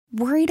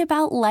Worried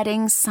about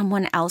letting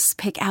someone else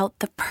pick out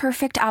the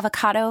perfect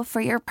avocado for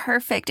your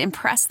perfect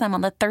impress them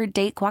on the third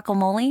date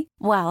guacamole?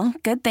 Well,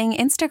 good thing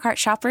Instacart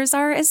shoppers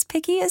are as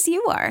picky as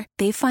you are.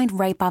 They find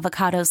ripe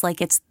avocados like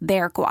it's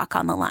their guac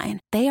on the line.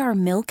 They are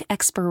milk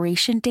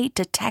expiration date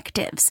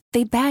detectives.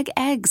 They bag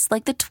eggs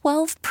like the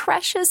 12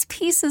 precious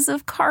pieces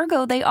of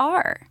cargo they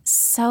are.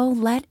 So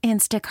let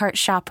Instacart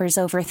shoppers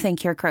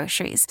overthink your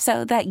groceries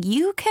so that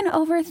you can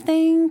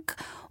overthink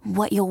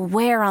what you'll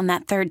wear on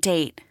that third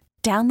date.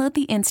 Download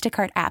the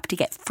Instacart app to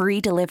get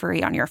free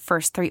delivery on your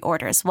first 3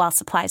 orders while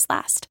supplies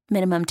last.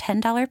 Minimum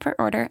 $10 per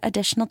order.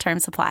 Additional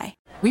terms apply.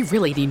 We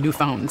really need new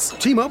phones.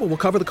 T-Mobile will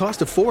cover the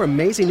cost of 4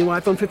 amazing new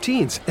iPhone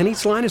 15s, and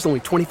each line is only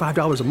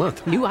 $25 a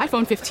month. New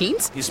iPhone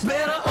 15s? It's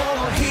better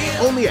over here.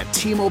 Only at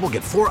T-Mobile,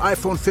 get 4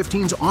 iPhone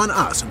 15s on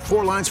us and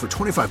 4 lines for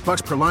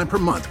 $25 per line per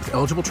month with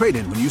eligible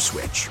trade-in when you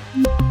switch.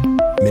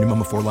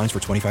 Minimum of 4 lines for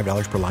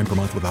 $25 per line per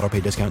month with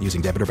autopay discount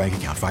using debit or bank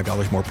account.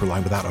 $5 more per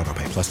line without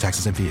autopay, plus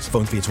taxes and fees.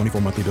 Phone fee at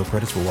 24 monthly bill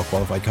credits for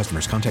well-qualified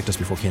customers. Contact us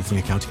before canceling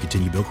account to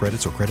continue bill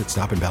credits or credit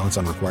stop and balance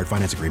on required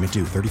finance agreement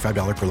due.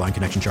 $35 per line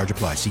connection charge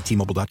applies. See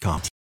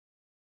T-Mobile.com.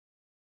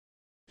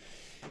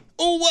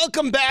 Oh,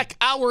 welcome back.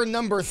 Hour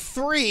number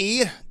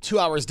 3. 2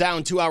 hours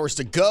down, 2 hours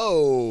to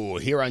go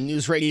here on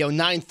News Radio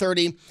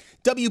 930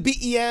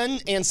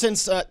 WBEN. And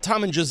since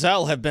Tom and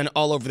Giselle have been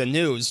all over the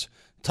news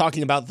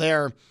talking about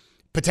their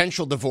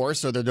potential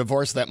divorce or the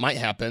divorce that might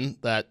happen,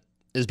 that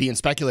is being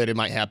speculated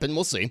might happen,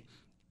 we'll see.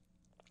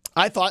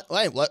 I thought,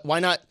 hey, why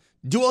not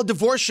do a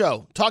divorce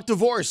show, talk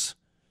divorce,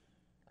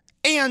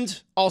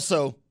 and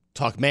also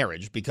talk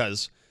marriage,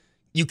 because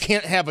you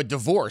can't have a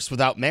divorce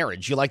without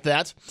marriage. You like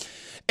that?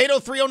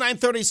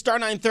 803-0930, star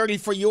 930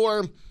 for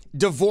your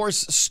divorce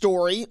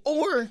story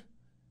or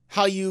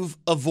how you've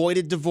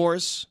avoided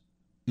divorce.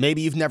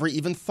 Maybe you've never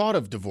even thought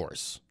of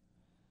divorce.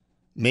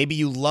 Maybe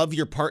you love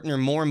your partner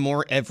more and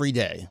more every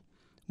day.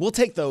 We'll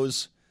take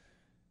those,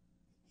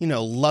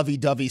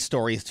 lovey-dovey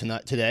stories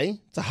today.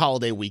 It's a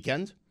holiday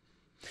weekend.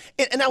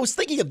 And I was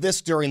thinking of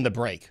this during the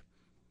break.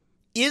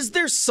 Is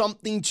there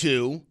something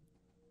to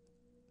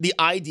the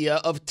idea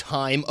of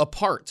time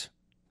apart?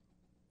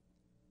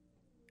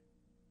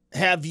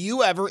 Have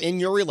you ever in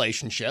your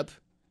relationship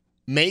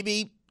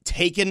maybe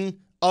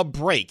taken a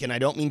break? And I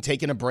don't mean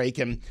taking a break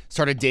and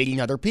started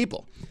dating other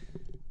people,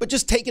 but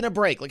just taking a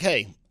break. Like,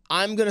 hey,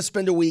 I'm going to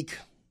spend a week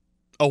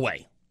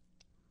away.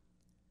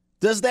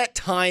 Does that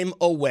time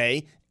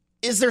away,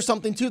 is there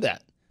something to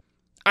that?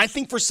 I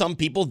think for some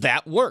people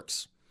that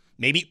works.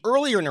 Maybe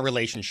earlier in a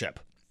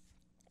relationship.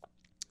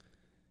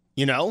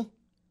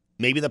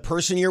 Maybe the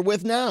person you're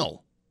with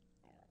now,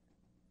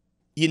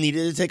 you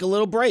needed to take a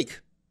little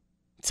break.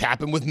 It's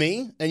happened with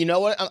me, and you know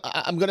what?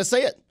 I'm going to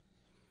say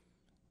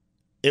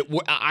it.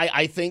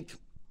 I think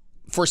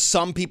for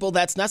some people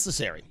that's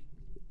necessary.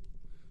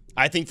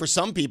 I think for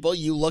some people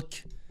you look,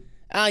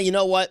 you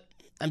know what?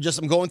 I'm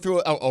going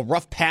through a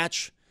rough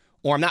patch,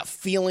 or I'm not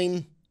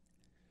feeling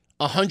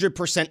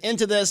 100%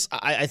 into this.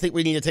 I think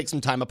we need to take some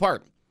time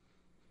apart.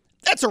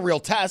 That's a real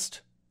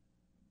test.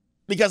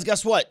 Because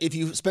guess what? If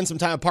you spend some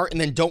time apart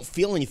and then don't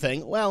feel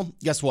anything, well,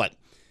 guess what?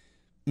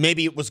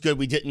 Maybe it was good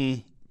we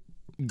didn't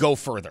go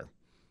further.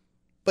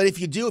 But if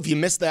you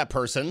miss that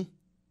person,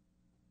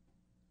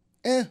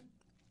 you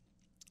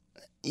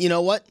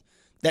know what?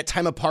 That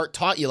time apart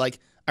taught you, I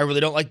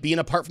really don't like being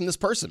apart from this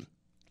person.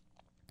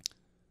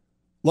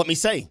 Let me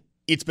say,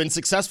 it's been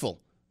successful.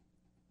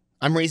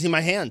 I'm raising my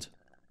hand.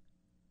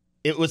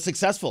 It was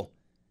successful.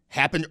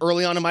 Happened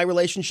early on in my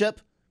relationship.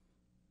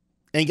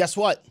 And guess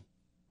what?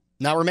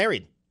 Now we're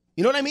married.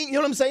 You know what I mean? You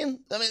know what I'm saying?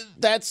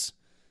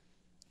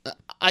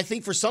 I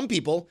think for some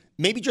people,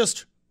 maybe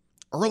just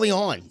early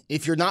on,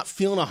 if you're not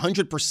feeling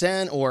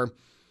 100% or,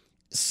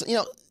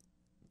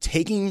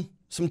 taking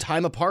some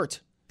time apart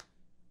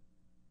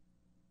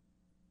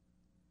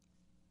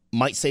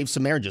might save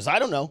some marriages. I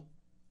don't know.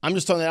 I'm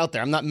just throwing that out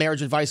there. I'm not a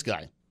marriage advice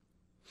guy.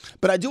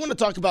 But I do want to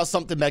talk about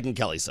something Megyn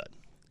Kelly said.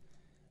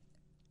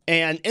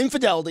 And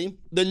infidelity,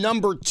 the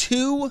number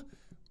 2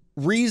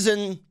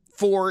 reason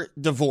for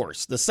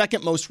divorce, the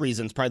second most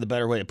reason is probably the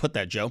better way to put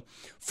that, Joe,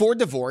 for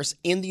divorce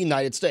in the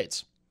United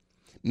States.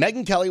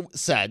 Megyn Kelly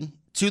said,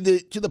 to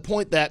the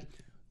point that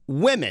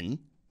women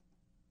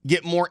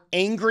get more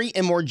angry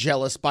and more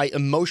jealous by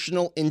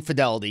emotional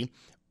infidelity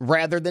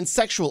rather than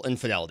sexual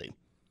infidelity.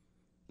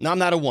 Now, I'm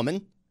not a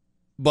woman,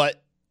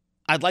 but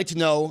I'd like to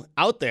know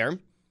out there,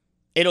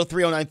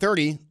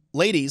 803-0930,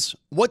 ladies,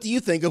 what do you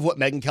think of what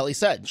Megyn Kelly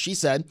said? She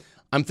said,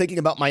 I'm thinking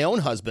about my own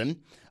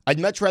husband. I'd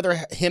much rather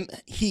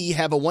he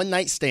have a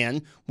one-night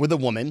stand with a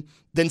woman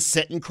than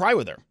sit and cry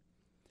with her.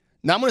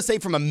 Now, I'm going to say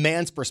from a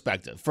man's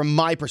perspective, from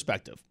my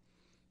perspective,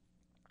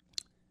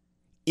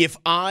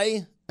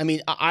 I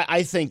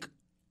think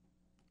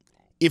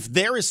if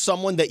there is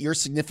someone that you're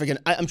significant,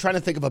 I'm trying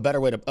to think of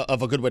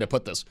a good way to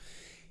put this.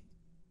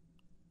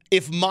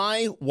 If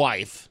my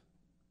wife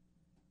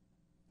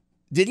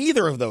did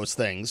either of those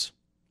things,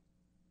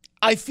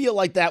 I feel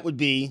like that would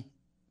be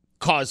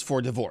cause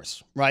for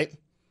divorce, right?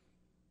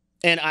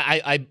 And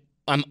I'm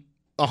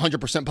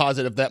 100%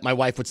 positive that my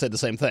wife would say the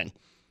same thing.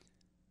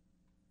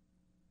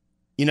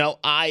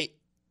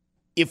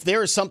 If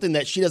there is something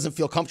that she doesn't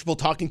feel comfortable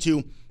talking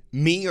to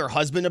me or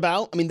husband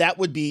about, I mean, that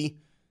would be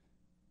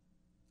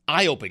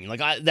eye-opening. Like,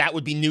 that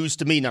would be news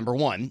to me, number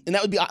one. And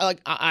that would be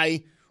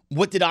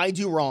what did I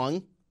do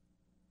wrong?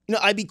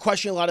 I'd be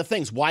questioning a lot of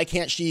things. Why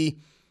can't she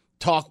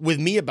talk with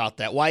me about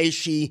that? Why is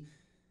she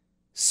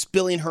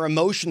spilling her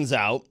emotions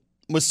out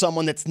with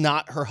someone that's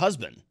not her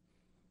husband?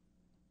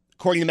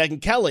 According to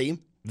Megyn Kelly,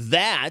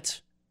 that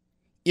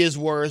is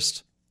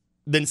worse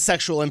than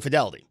sexual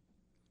infidelity.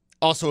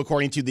 Also,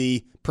 according to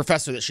the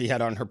professor that she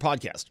had on her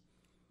podcast.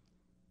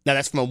 Now,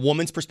 that's from a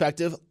woman's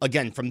perspective.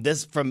 Again,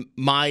 from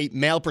my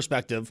male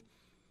perspective,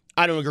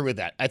 I don't agree with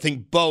that. I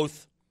think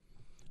both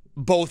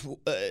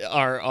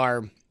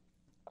are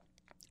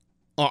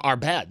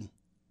bad.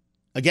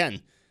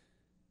 Again,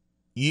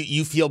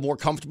 you feel more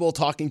comfortable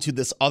talking to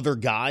this other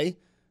guy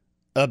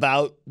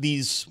about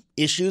these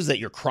issues that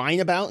you're crying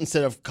about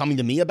instead of coming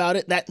to me about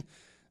it. That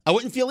I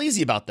wouldn't feel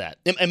easy about that.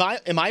 Am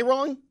I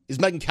wrong? Is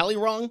Megyn Kelly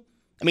wrong?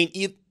 I mean,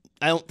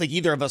 I don't think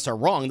either of us are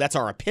wrong. That's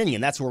our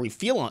opinion. That's where we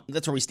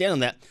that's where we stand on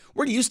that.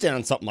 Where do you stand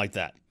on something like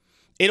that?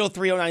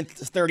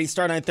 803-0930,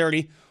 star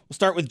 930. We'll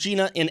start with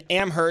Gina in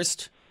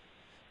Amherst.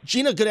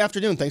 Gina, good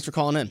afternoon. Thanks for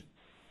calling in.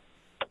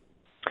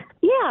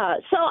 Yeah,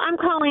 so I'm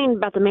calling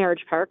about the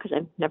marriage part because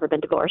I've never been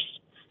divorced.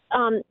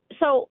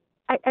 So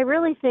I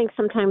really think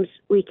sometimes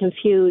we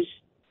confuse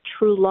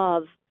true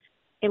love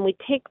and we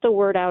take the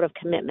word out of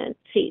commitment.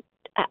 See,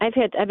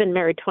 I've been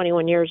married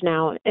 21 years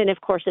now, and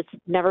of course it's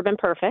never been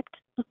perfect.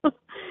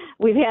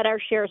 We've had our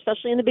share,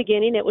 especially in the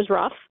beginning. It was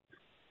rough.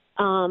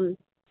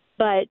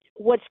 But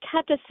what's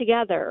kept us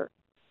together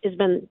has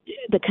been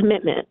the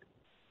commitment.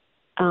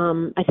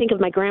 I think of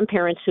my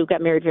grandparents who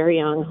got married very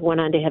young, who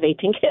went on to have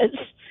 18 kids.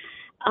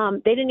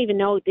 They didn't even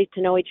get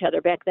to know each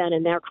other back then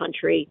in their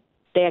country.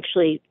 They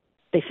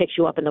fix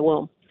you up in the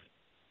womb.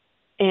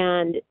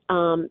 And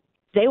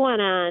they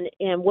went on,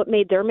 and what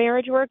made their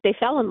marriage work, they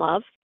fell in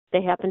love.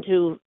 They happened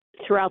to,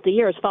 throughout the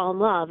years, fall in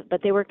love,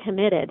 but they were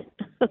committed.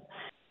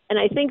 And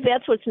I think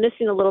that's what's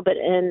missing a little bit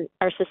in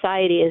our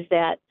society is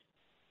that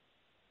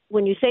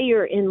when you say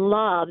you're in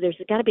love, there's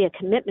got to be a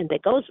commitment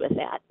that goes with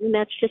that. And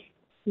that's just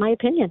my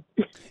opinion.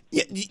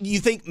 Yeah, you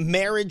think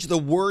marriage, the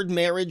word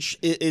marriage,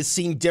 is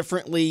seen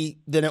differently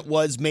than it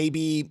was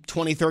maybe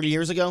 20, 30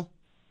 years ago?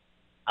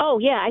 Oh,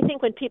 yeah. I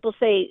think when people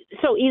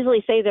so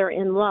easily say they're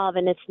in love,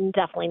 and it's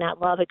definitely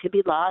not love. It could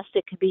be lust.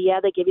 It could be,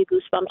 they give you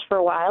goosebumps for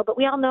a while. But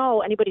we all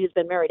know anybody who's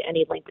been married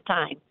any length of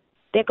time,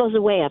 that goes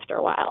away after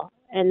a while.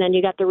 And then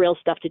you got the real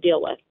stuff to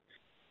deal with.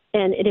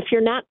 And if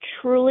you're not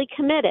truly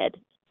committed,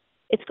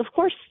 of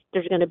course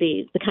there's going to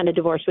be the kind of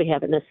divorce we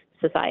have in this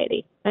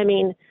society. I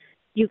mean,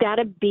 you got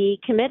to be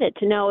committed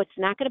to know it's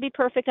not going to be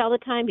perfect all the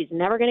time. He's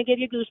never going to give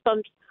you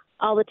goosebumps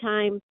all the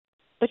time,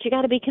 but you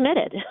got to be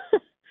committed.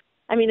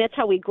 I mean, that's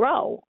how we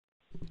grow.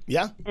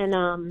 Yeah.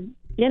 And,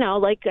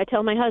 like I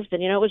tell my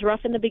husband, it was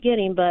rough in the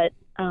beginning, but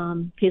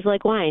he's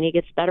like wine. He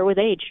gets better with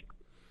age.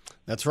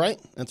 That's right.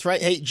 That's right.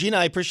 Hey, Gina,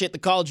 I appreciate the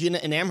call. Gina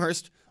in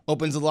Amherst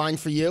opens the line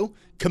for you.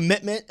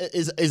 Commitment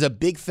is a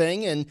big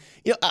thing. And,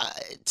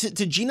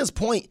 to Gina's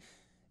point,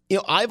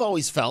 I've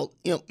always felt,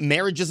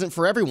 marriage isn't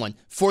for everyone.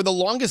 For the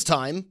longest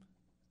time,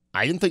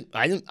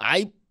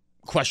 I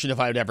questioned if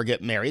I would ever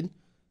get married,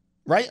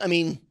 right? I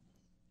mean,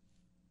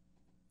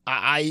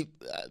 I'm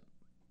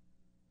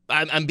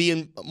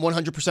being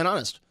 100%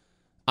 honest.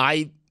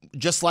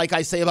 Just like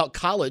I say about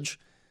college,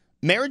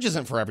 marriage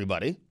isn't for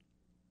everybody.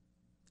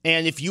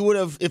 And if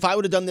I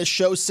would have done this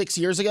show 6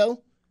 years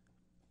ago,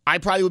 I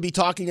probably would be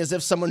talking as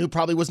if someone who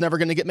probably was never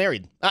going to get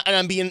married. And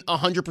I'm being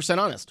 100%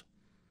 honest.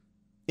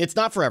 It's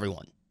not for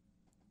everyone.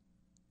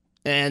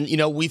 And,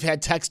 we've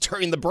had texts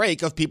during the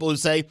break of people who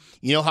say,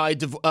 how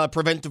I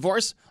prevent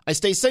divorce? I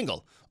stay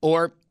single.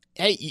 Or,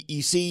 hey,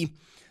 you see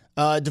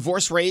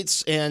divorce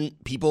rates and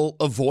people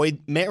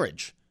avoid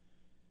marriage.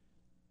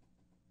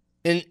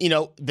 And,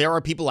 there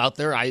are people out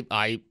there,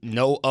 I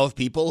know of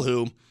people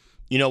who,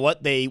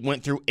 they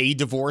went through a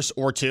divorce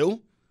or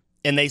two,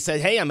 and they said,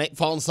 hey, I may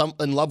fall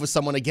in love with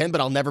someone again, but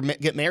I'll never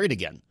get married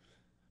again.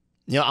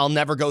 I'll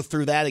never go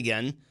through that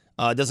again.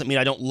 Doesn't mean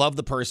I don't love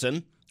the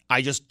person.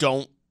 I just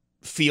don't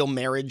feel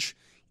marriage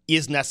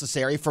is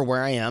necessary for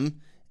where I am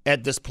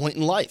at this point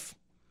in life.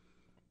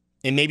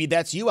 And maybe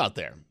that's you out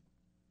there.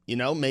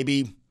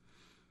 Maybe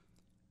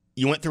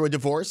you went through a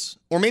divorce,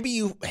 or maybe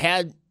you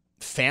had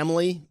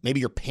family, maybe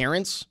your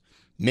parents,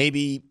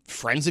 maybe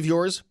friends of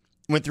yours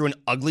went through an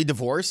ugly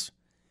divorce.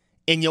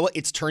 And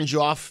it's turned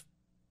you off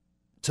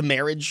to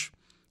marriage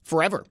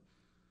forever.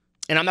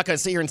 And I'm not going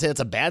to sit here and say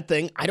it's a bad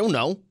thing. I don't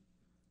know.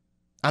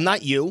 I'm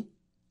not you.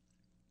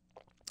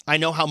 I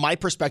know how my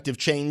perspective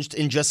changed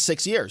in just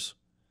 6 years.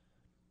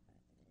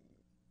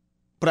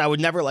 But I would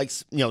never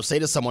say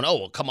to someone, oh,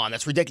 well, come on,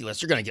 that's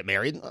ridiculous. You're going to get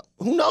married.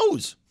 Who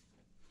knows?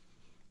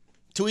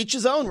 To each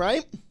his own,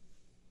 right?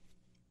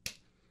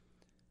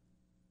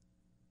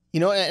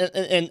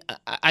 And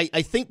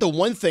I think the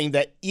one thing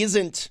that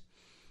isn't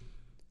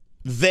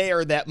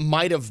there that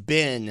might have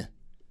been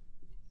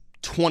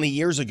 20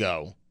 years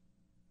ago,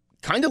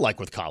 kind of like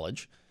with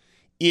college,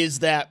 is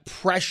that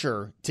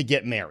pressure to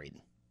get married.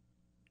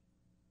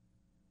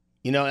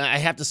 You know, I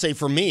have to say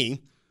for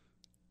me,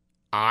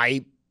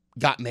 I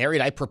got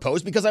married, I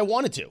proposed because I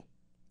wanted to,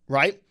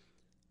 right?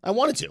 I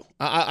wanted to.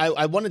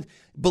 I wanted,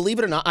 believe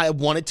it or not, I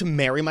wanted to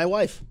marry my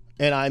wife.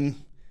 And I'm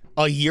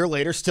a year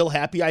later still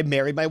happy I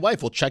married my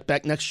wife. We'll check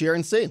back next year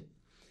and see.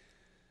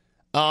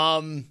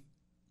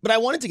 But I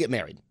wanted to get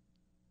married.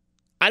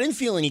 I didn't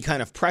feel any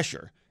kind of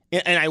pressure.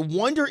 And I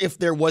wonder if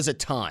there was a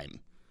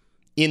time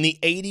in the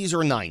 80s or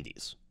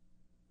 90s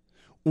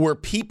where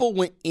people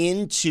went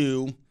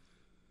into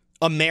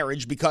a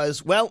marriage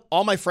because, well,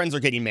 all my friends are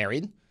getting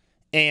married.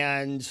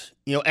 And,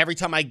 you know, every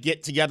time I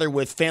get together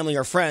with family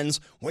or friends,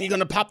 when are you going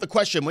to pop the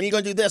question? When are you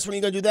going to do this? When are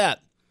you going to do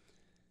that?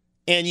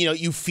 And, you know,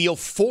 you feel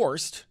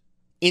forced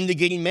into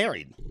getting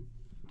married.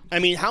 I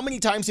mean, how many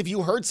times have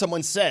you heard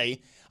someone say,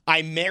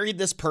 I married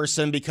this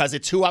person because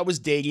it's who I was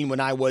dating when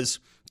I was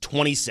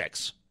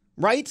 26,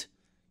 right?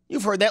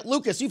 You've heard that.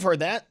 Lucas, you've heard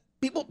that.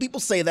 People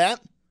say that.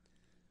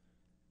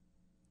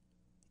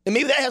 And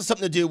maybe that has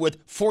something to do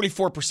with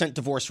 44%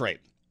 divorce rate.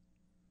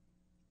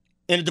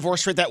 And a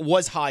divorce rate that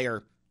was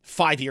higher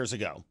 5 years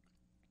ago.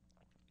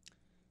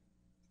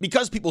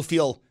 Because people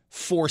feel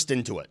forced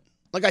into it.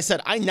 Like I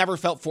said, I never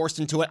felt forced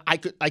into it. I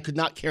could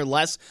not care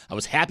less. I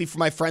was happy for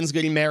my friends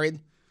getting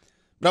married.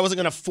 But I wasn't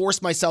going to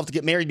force myself to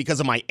get married because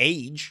of my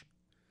age.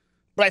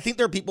 But I think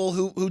there are people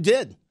who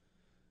did.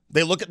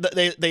 They look at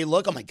they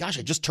look, oh my gosh,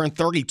 I just turned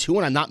 32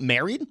 and I'm not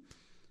married.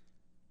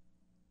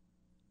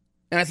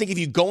 And I think if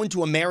you go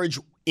into a marriage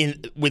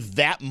with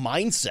that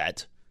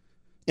mindset,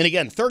 and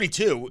again,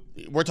 32,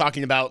 we're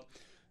talking about,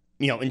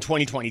 you know, in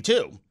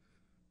 2022.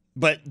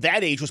 But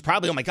that age was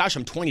probably, oh my gosh,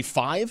 I'm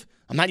 25.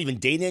 I'm not even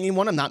dating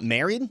anyone. I'm not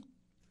married.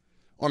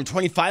 Or I'm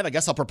 25. I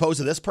guess I'll propose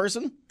to this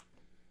person.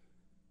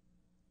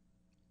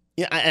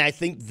 Yeah, and I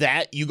think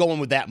that you go in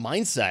with that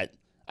mindset,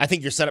 I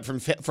think you're set up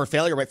for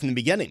failure right from the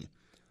beginning.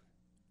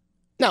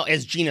 Now,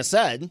 as Gina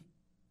said,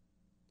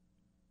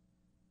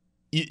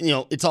 you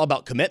know, it's all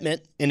about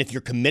commitment. And if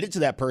you're committed to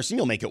that person,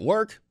 you'll make it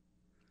work.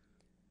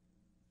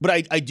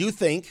 But I do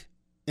think,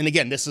 and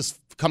again, this is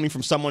coming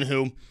from someone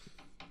who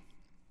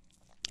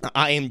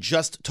I am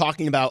just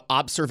talking about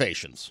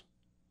observations.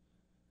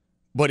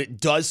 But it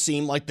does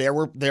seem like there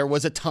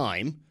was a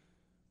time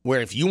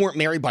where if you weren't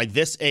married by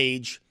this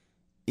age,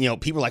 you know,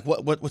 people are like,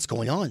 what's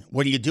going on?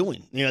 What are you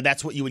doing? You know,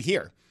 that's what you would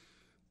hear.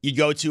 You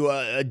go to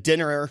a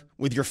dinner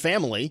with your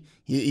family.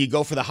 You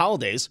go for the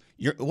holidays.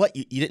 You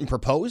didn't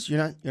propose?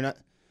 You're not.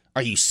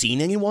 Are you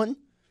seeing anyone?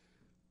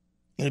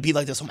 And it'd be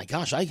like this. Oh my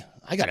gosh, I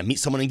got to meet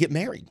someone and get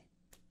married.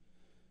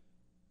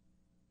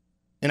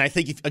 And I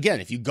think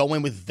if you go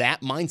in with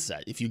that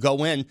mindset, if you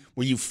go in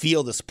where you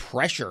feel this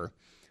pressure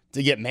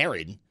to get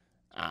married,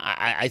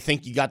 I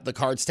think you got the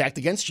cards stacked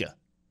against you.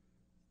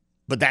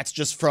 But that's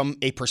just from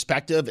a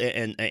perspective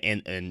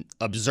and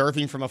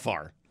observing from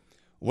afar.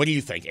 What do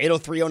you think?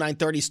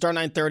 803-0930, star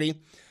 930.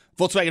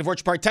 Volkswagen of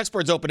Orchard Park. Text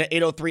board's open at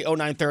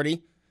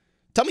 803-0930.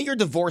 Tell me your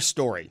divorce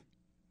story.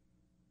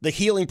 The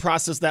healing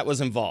process that was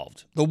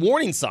involved. The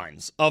warning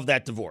signs of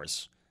that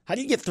divorce. How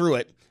do you get through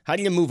it? How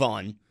do you move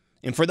on?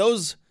 And for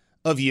those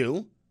of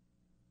you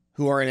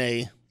who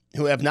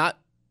have not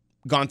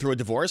gone through a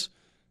divorce,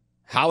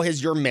 how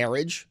has your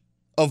marriage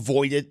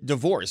avoided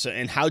divorce?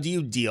 And how do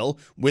you deal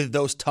with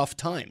those tough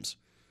times?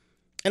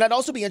 And I'd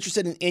also be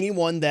interested in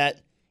anyone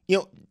that, you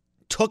know,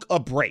 took a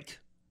break,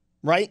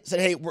 right?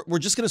 Said, hey, we're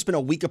just going to spend a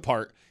week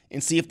apart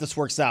and see if this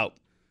works out.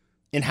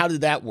 And how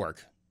did that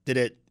work? Did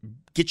it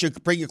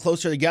bring you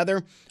closer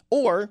together?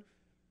 Or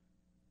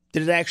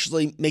did it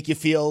actually make you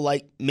feel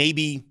like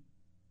maybe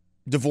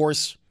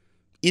divorce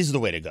is the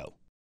way to go?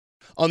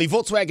 On the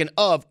Volkswagen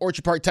of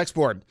Orchard Park text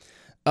board,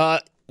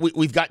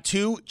 we've got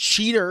two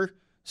cheater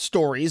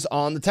stories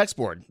on the text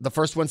board. The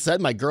first one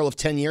said, my girl of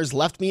 10 years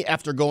left me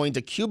after going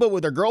to Cuba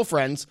with her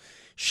girlfriends.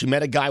 She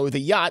met a guy with a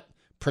yacht,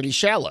 pretty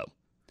shallow.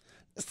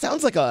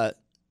 Sounds like I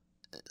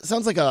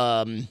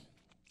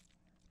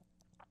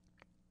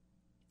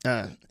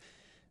forgot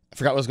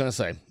what I was going to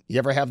say. You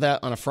ever have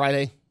that on a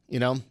Friday, you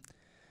know?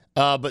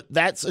 But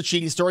that's a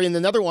cheating story. And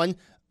another one,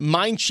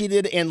 mine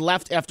cheated and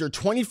left after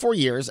 24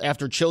 years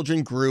after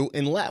children grew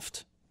and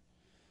left.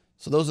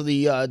 So those are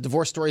the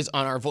divorce stories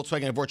on our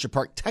Volkswagen of Orchard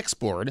Park text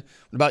board.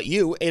 What about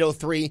you?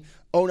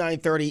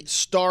 803-0930,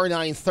 star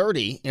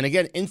 930. And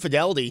again,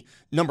 infidelity,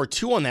 number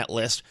 2 on that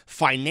list.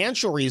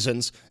 Financial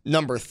reasons,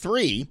 number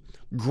 3.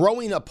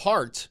 Growing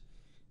apart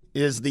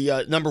is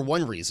the number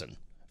 1 reason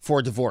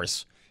for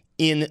divorce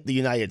in the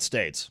United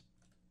States.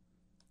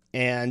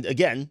 And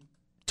again,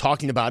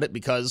 talking about it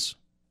because,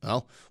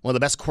 well, one of the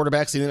best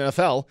quarterbacks in the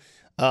NFL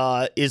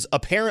is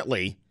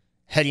apparently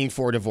heading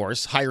for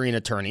divorce, hiring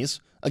attorneys.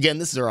 Again,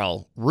 this are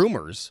all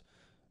rumors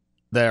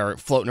that are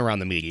floating around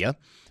the media,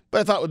 but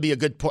I thought it would be a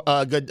good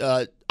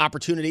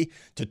opportunity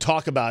to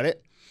talk about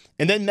it.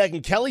 And then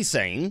Megyn Kelly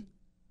saying,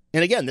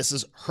 and again, this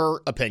is her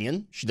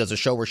opinion. She does a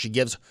show where she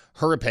gives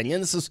her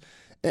opinion.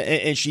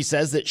 And she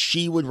says that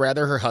she would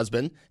rather her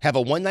husband have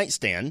a one-night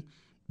stand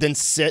than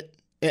sit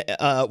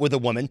with a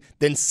woman,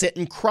 than sit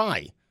and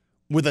cry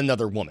with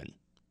another woman.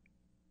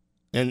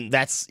 And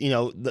that's,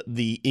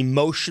 the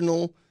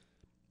emotional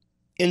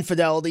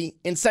infidelity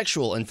and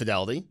sexual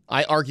infidelity.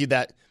 I argue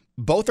that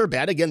both are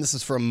bad. Again, this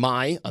is from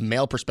a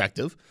male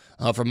perspective.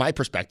 From my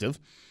perspective,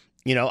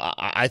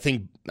 I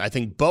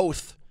think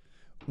both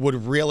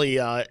would really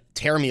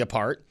tear me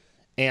apart,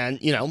 and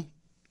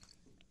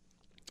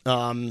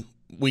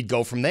we'd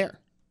go from there.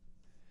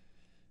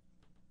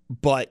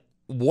 But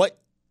what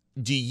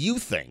do you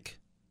think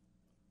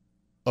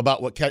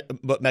about what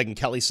Megyn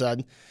Kelly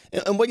said,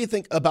 and what do you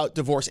think about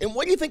divorce, and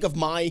what do you think of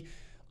my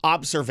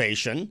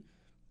observation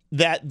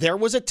that there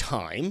was a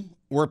time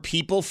where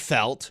people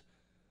felt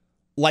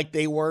like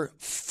they were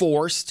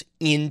forced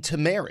into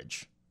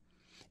marriage?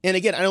 And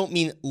again, I don't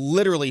mean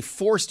literally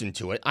forced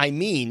into it. I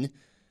mean,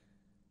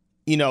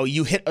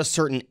 you hit a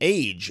certain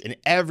age and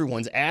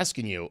everyone's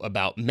asking you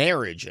about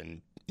marriage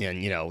and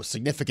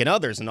significant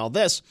others and all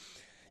this.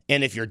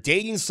 And if you're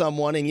dating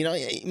someone and,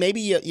 maybe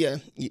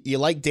you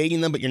like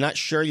dating them, but you're not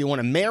sure you want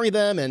to marry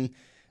them, and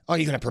are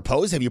you going to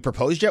propose? Have you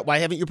proposed yet? Why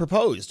haven't you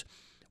proposed?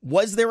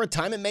 Was there a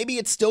time, and maybe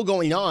it's still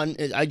going on,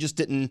 I just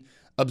didn't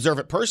observe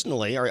it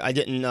personally, or I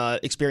didn't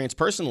experience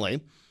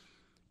personally,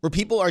 where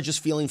people are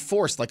just feeling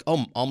forced, like,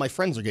 oh, all my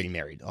friends are getting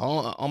married.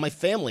 All my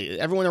family,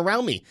 everyone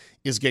around me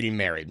is getting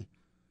married.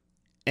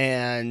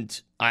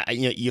 And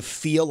you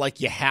feel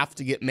like you have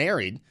to get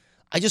married.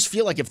 I just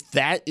feel like if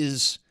that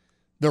is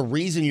the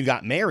reason you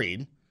got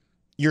married,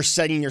 you're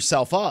setting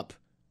yourself up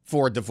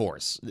for a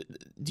divorce.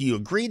 Do you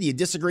agree? Do you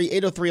disagree?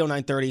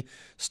 803-0930,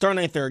 star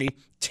 930.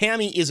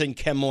 Tammy is in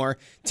Kenmore.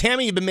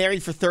 Tammy, you've been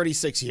married for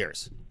 36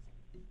 years.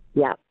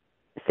 Yeah,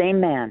 same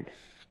man.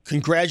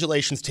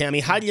 Congratulations,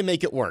 Tammy. How do you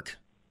make it work?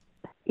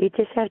 You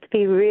just have to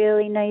be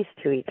really nice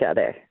to each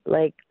other.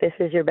 Like, this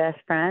is your best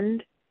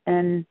friend.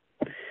 And,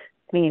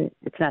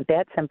 it's not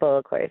that simple,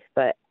 of course,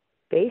 but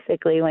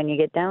basically when you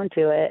get down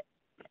to it,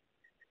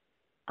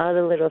 all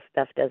the little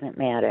stuff doesn't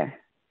matter.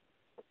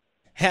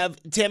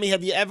 Tammy,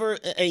 have you ever,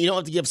 and you don't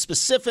have to give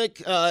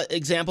specific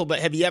example, but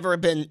have you ever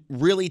been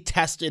really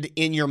tested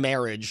in your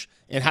marriage,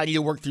 and how do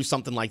you work through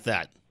something like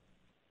that?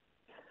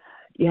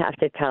 You have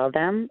to tell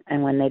them,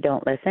 and when they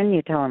don't listen,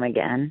 you tell them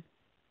again,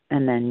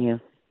 and then you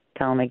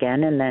tell them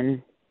again, and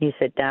then you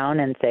sit down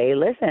and say,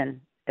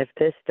 listen, if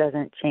this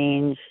doesn't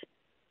change,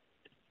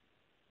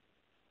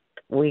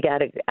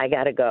 I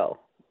gotta go.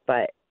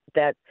 But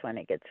that's when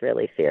it gets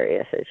really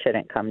serious. It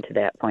shouldn't come to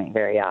that point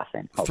very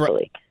often,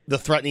 hopefully. The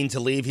threatening to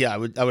leave, yeah, I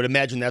would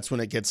imagine that's when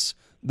it gets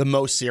the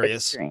most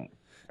serious. Right.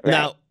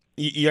 Now,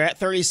 you're at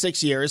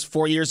 36 years,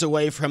 4 years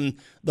away from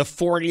the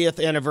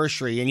 40th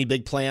anniversary. Any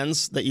big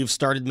plans that you've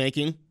started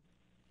making?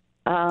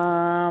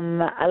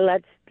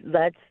 Let's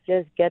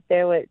just get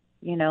there with,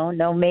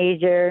 no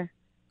major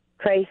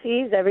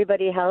crises,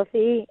 everybody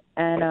healthy,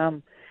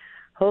 and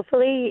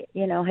hopefully,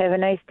 have a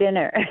nice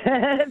dinner,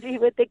 be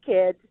with the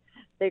kids,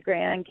 the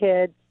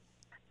grandkids,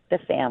 the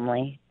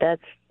family.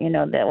 That's,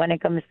 that when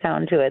it comes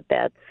down to it,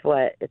 that's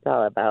what it's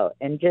all about.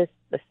 And just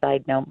a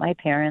side note, my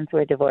parents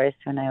were divorced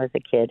when I was a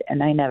kid,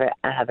 and I never,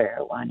 ever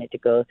wanted to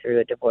go through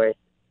a divorce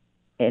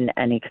in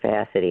any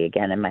capacity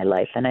again in my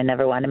life. And I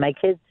never wanted my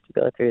kids to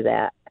go through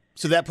that.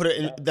 So that put it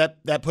in,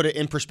 that put it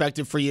in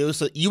perspective for you.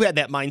 So you had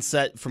that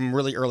mindset from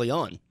really early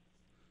on.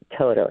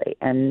 Totally.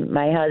 And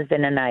my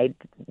husband and I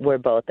were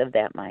both of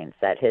that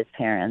mindset. His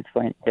parents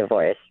weren't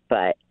divorced,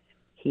 but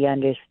he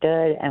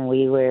understood, and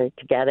we were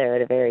together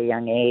at a very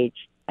young age.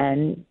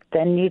 And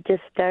then you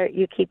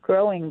keep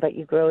growing, but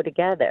you grow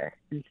together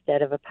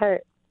instead of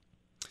apart.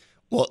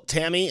 Well,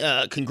 Tammy,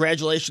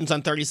 congratulations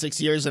on 36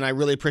 years, and I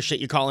really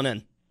appreciate you calling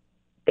in.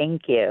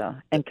 Thank you.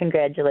 And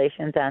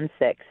congratulations on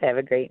 6. Have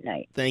a great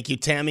night. Thank you.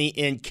 Tammy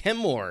in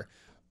Kenmore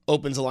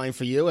opens a line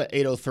for you at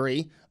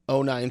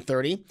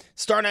 803-0930.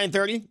 Star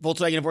 930,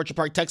 Volkswagen of Orchard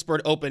Park text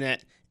board open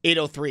at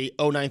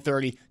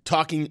 803-0930.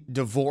 Talking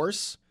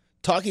divorce,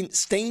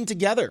 staying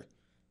together.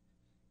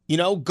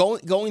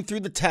 Going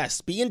through the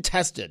test, being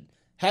tested,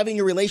 having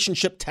your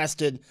relationship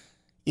tested.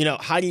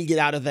 How do you get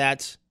out of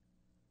that?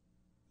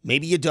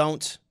 Maybe you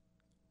don't.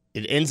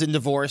 It ends in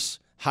divorce.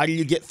 How do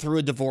you get through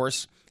a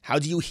divorce? How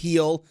do you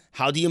heal?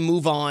 How do you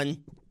move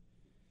on?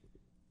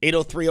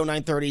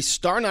 803-0930,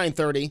 star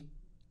 930.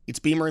 It's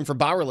Beamer in for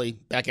Bowerly.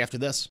 Back after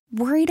this.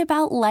 Worried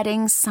about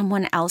letting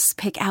someone else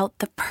pick out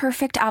the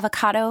perfect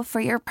avocado for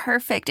your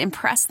perfect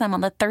impress them on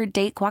the third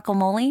date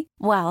guacamole?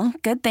 Well,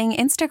 good thing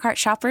Instacart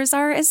shoppers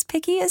are as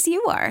picky as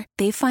you are.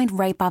 They find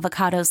ripe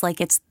avocados like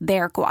it's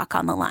their guac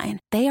on the line.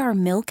 They are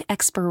milk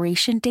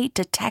expiration date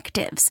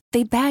detectives.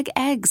 They bag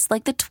eggs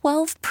like the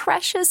 12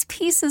 precious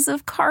pieces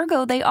of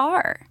cargo they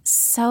are.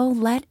 So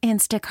let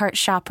Instacart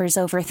shoppers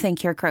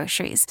overthink your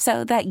groceries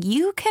so that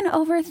you can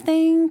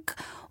overthink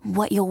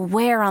what you'll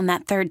wear on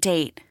that third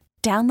date.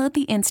 Download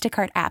the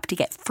Instacart app to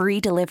get free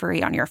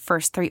delivery on your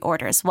first 3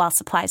 orders while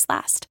supplies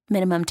last.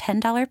 Minimum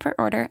 $10 per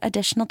order.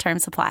 Additional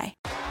terms apply.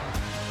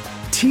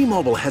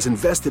 T-Mobile has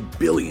invested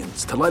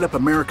billions to light up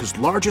America's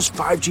largest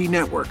 5G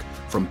network,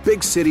 from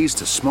big cities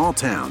to small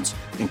towns,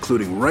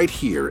 including right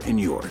here in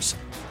yours.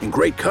 And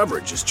great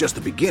coverage is just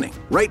the beginning.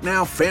 Right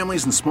now,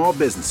 families and small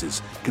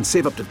businesses can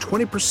save up to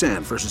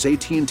 20% versus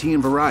AT&T and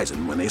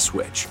Verizon when they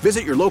switch.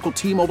 Visit your local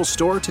T-Mobile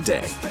store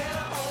today.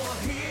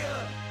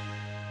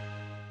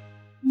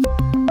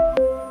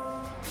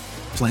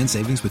 Plan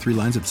savings with 3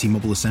 lines of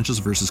T-Mobile Essentials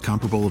versus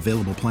comparable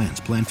available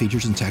plans. Plan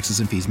features and taxes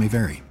and fees may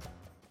vary.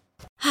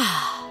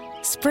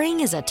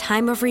 Spring is a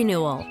time of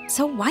renewal,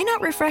 so why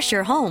not refresh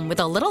your home with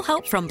a little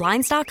help from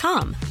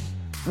Blinds.com?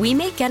 We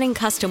make getting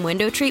custom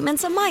window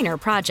treatments a minor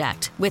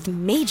project with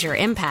major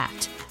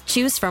impact.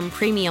 Choose from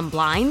premium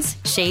blinds,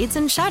 shades,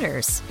 and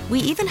shutters. We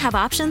even have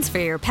options for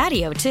your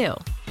patio, too.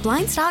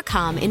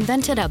 Blinds.com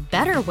invented a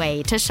better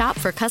way to shop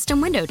for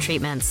custom window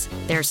treatments.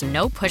 There's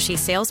no pushy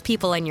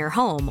salespeople in your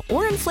home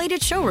or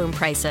inflated showroom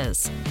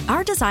prices.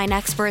 Our design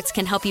experts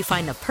can help you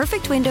find the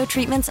perfect window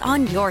treatments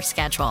on your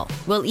schedule.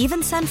 We'll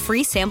even send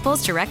free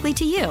samples directly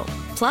to you.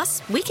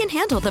 Plus, we can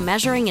handle the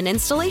measuring and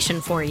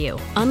installation for you.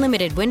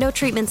 Unlimited window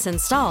treatments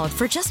installed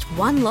for just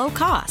one low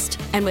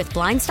cost. And with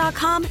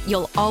Blinds.com,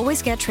 you'll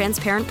always get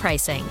transparent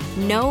pricing.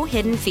 No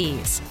hidden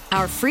fees.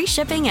 Our free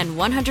shipping and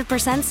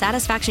 100%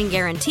 satisfaction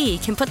guarantee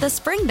can put the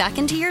spring back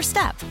into your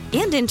step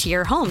and into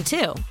your home,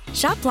 too.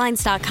 Shop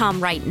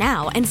Blinds.com right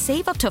now and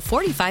save up to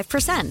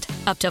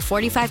 45%. Up to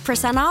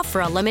 45% off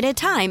for a limited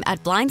time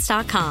at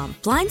Blinds.com.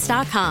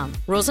 Blinds.com.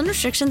 Rules and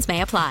restrictions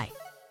may apply.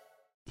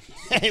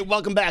 Hey,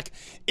 welcome back.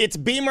 It's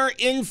Beamer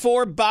in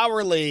for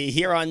Bowerly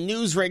here on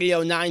News Radio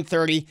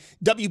 930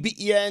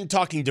 WBEN,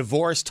 talking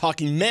divorce,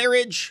 talking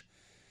marriage,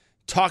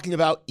 talking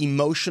about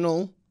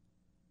emotional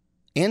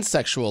and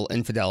sexual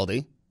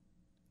infidelity.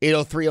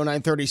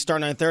 803-0930, star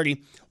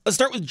 930. Let's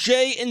start with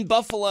Jay in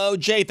Buffalo.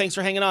 Jay, thanks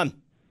for hanging on.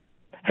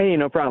 Hey,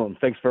 no problem.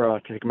 Thanks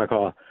for taking my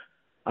call.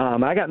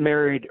 I got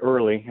married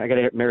early. I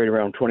got married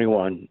around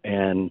 21,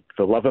 and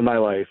the love of my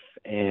life.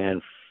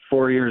 And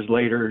 4 years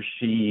later,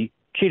 she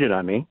cheated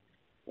on me,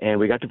 and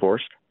we got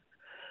divorced.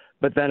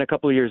 But then a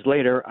couple of years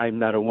later, I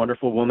met a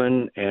wonderful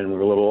woman, and we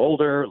were a little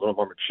older, a little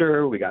more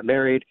mature. We got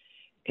married.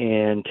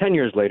 And 10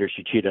 years later,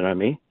 she cheated on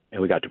me,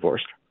 and we got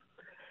divorced.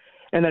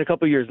 And then a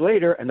couple of years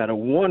later, I met a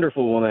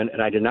wonderful woman,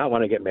 and I did not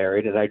want to get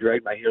married, and I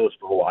dragged my heels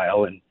for a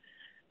while. And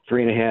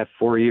 3.5,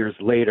 4 years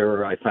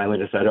later, I finally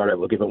decided, all right,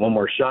 we'll give it one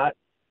more shot.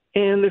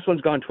 And this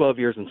one's gone 12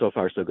 years, and so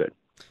far, so good.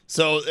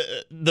 So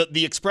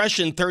the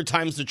expression "third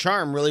time's the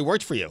charm" really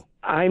worked for you.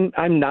 I'm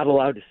not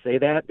allowed to say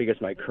that because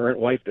my current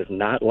wife does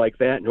not like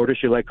that, nor does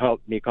she like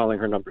me calling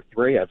her number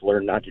 3. I've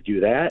learned not to do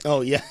that.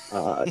 Oh, yeah.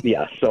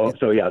 Yeah,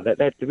 so yeah,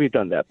 that we've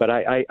done that. But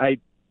I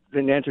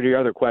in answer to your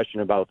other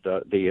question about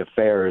the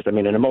affairs, I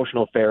mean, an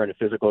emotional affair and a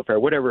physical affair,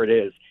 whatever it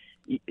is,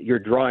 you're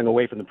drawing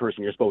away from the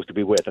person you're supposed to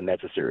be with, and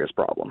that's a serious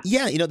problem.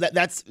 Yeah,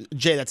 that's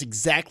Jay. That's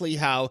exactly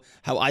how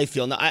I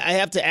feel. Now, I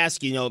have to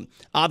ask you.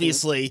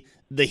 Obviously,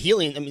 the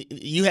healing. I mean,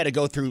 you had to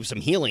go through some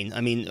healing.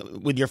 I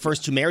mean, with your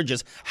first 2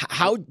 marriages,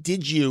 how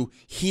did you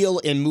heal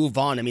and move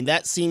on? I mean,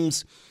 that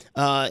seems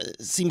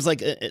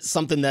like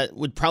something that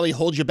would probably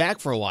hold you back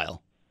for a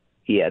while.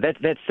 Yeah,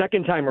 that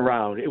second time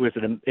around,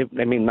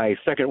 my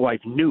second wife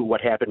knew what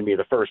happened to me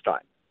the first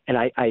time. And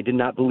I did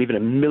not believe in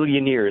a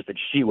million years that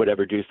she would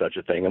ever do such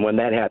a thing. And when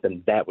that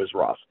happened, that was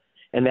rough.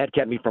 And that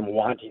kept me from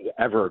wanting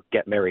to ever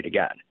get married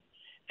again.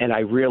 And I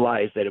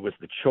realized that it was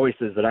the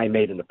choices that I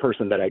made and the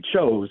person that I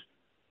chose.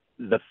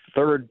 The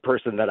third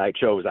person that I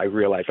chose, I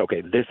realized,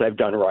 okay, this I've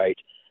done right.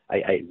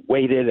 I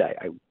waited.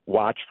 I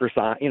watched for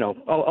signs,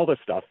 all the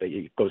stuff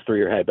that goes through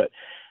your head. But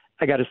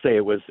I got to say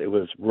it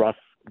was rough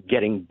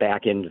getting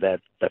back into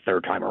that the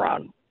third time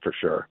around, for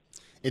sure.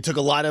 It took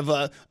a lot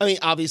of,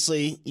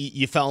 obviously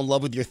you fell in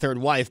love with your third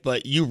wife,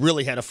 but you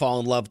really had to fall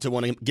in love to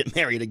want to get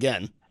married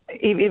again.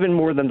 Even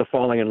more than the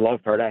falling in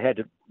love part, I had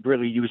to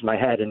really use my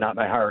head and not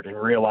my heart and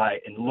realize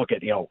and look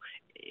at,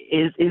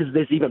 is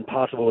this even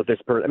possible with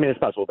this person? I mean, it's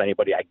possible with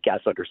anybody, I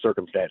guess, under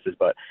circumstances,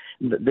 but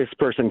this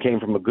person came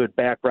from a good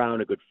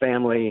background, a good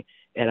family,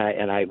 and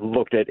I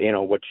looked at,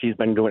 what she's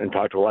been doing and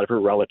talked to a lot of her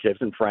relatives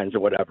and friends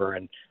or whatever,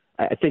 and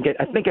I think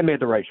I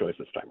made the right choice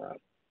this time around.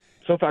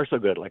 So far, so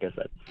good, like I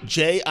said.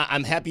 Jay,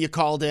 I'm happy you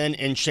called in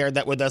and shared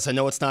that with us. I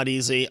know it's not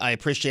easy. I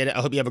appreciate it.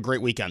 I hope you have a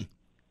great weekend.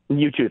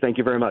 You too. Thank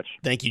you very much.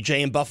 Thank you.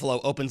 Jay in Buffalo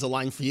opens a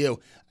line for you.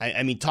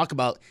 I mean, talk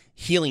about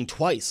healing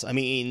twice. I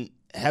mean,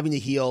 having to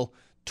heal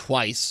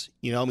twice.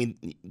 You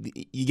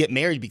get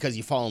married because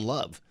you fall in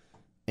love.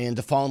 And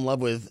to fall in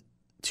love with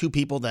 2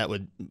 people that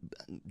would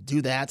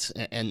do that,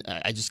 and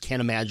I just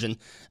can't imagine.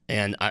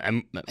 And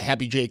I'm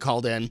happy Jay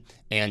called in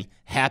and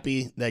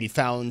happy that he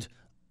found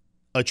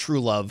a true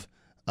love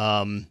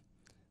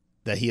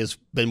that he has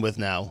been with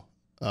now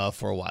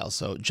for a while.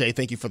 So, Jay,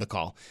 thank you for the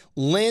call.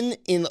 Lynn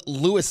in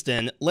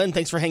Lewiston. Lynn,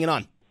 thanks for hanging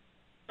on.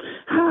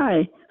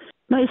 Hi.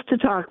 Nice to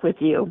talk with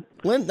you.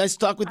 Lynn, nice to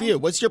talk with you.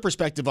 What's your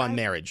perspective on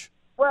marriage?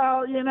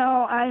 Well,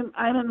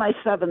 I'm in my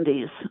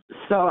 70s,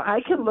 so I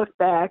can look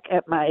back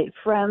at my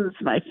friends,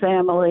 my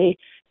family,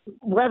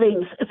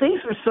 weddings. Things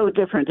were so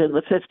different in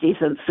the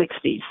 50s and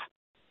 60s.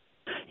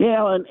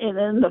 And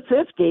in the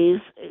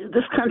 50s,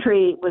 this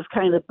country was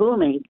kind of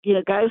booming.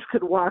 Guys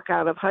could walk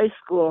out of high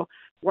school,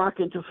 walk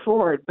into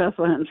Ford,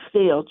 Bethlehem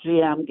Steel,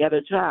 GM, get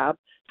a job,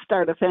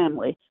 start a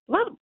family. A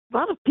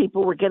lot of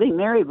people were getting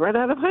married right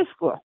out of high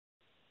school.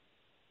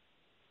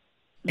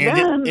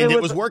 And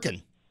it was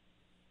working.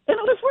 And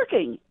it was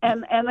working.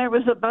 And there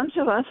was a bunch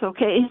of us,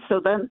 okay, so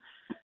then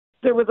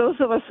there were those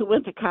of us who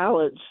went to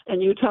college,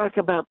 and you talk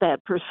about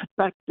that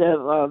perspective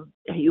of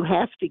you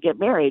have to get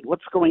married.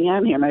 What's going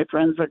on here? My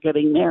friends are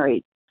getting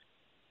married.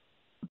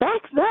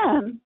 Back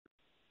then,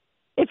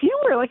 if you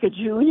were like a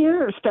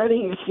junior or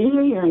starting your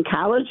senior year in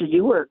college and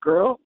you were a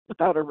girl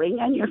without a ring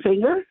on your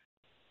finger,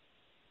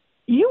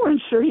 you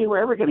weren't sure you were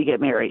ever going to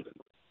get married.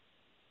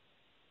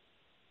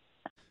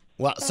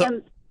 Well,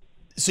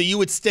 so you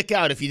would stick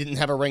out if you didn't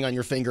have a ring on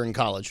your finger in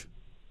college?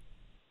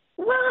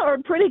 Well, or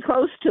pretty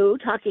close to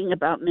talking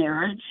about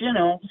marriage,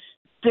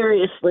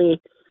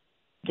 seriously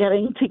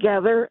getting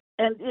together.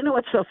 And you know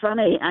what's so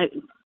funny? A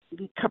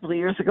couple of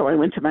years ago, I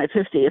went to my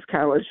 50th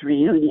college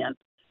reunion.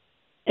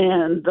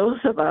 And those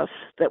of us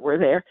that were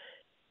there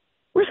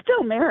were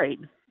still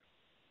married.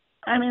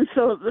 I mean,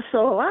 so a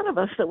lot of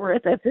us that were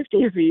at that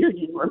 50th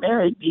reunion were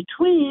married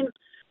between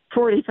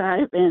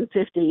 45 and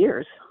 50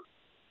 years.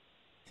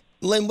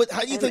 Lynn,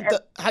 how do you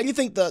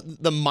think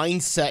the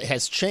mindset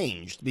has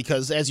changed?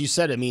 Because as you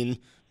said, I mean,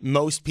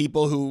 most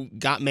people who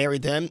got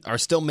married then are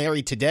still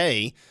married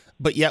today,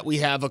 but yet we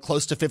have a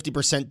close to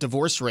 50%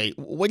 divorce rate.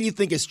 What do you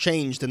think has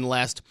changed in the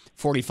last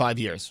 45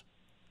 years?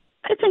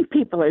 I think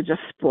people are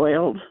just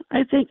spoiled.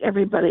 I think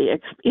everybody,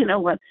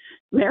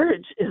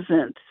 marriage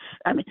isn't,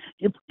 I mean,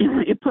 you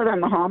put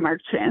on the Hallmark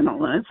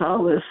Channel and it's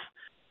all this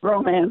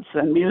romance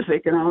and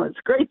music and all. It's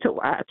great to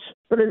watch,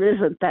 but it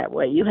isn't that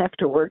way. You have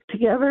to work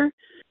together,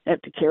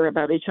 have to care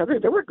about each other.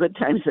 There were good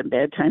times and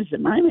bad times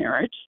in my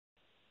marriage,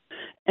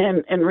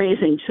 and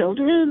raising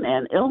children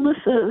and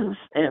illnesses,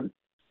 and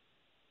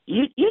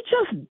you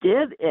just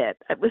did it.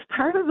 It was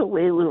part of the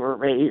way we were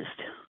raised.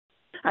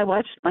 I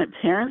watched my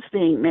parents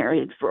being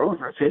married for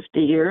over 50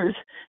 years,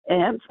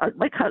 and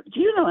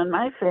in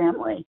my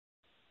family,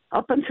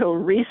 up until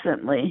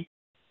recently,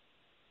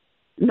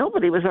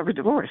 nobody was ever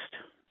divorced.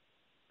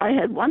 I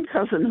had one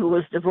cousin who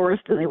was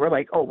divorced, and they were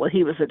like, "Oh, well,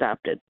 he was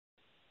adopted."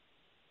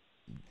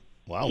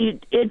 Wow.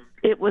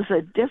 It was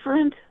a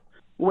different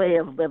way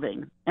of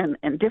living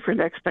and different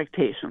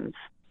expectations.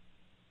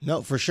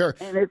 No, for sure.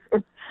 And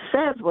it's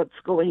sad what's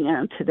going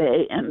on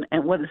today and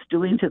what it's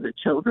doing to the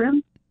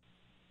children.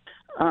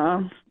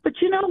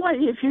 But you know what?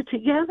 If you're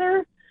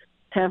together,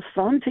 have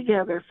fun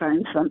together,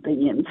 find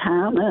something in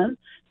common.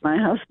 My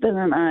husband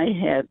and I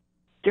had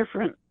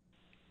different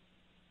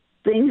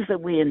things that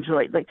we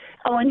enjoyed.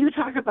 And you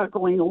talk about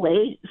going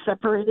away,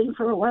 separating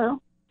for a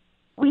while.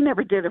 We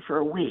never did it for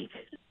a week.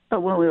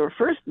 But when we were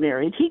first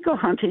married, he'd go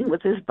hunting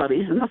with his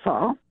buddies in the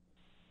fall.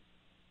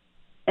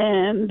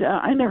 And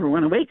I never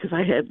went away because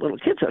I had little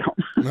kids at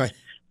home. Right.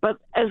 But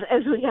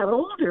as we got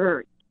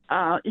older,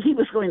 he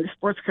was going to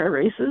sports car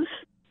races.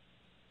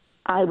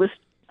 I was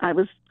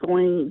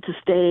going to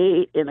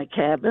stay in a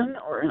cabin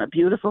or in a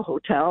beautiful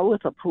hotel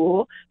with a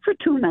pool for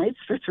 2 nights,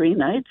 for 3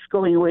 nights,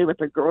 going away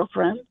with a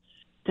girlfriend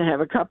to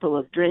have a couple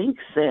of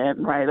drinks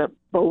and ride a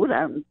boat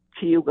on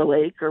Cayuga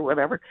Lake or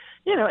whatever.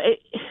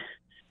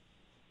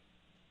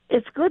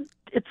 It's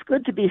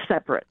good to be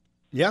separate.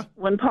 Yeah.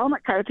 When Paul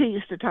McCarthy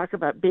used to talk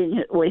about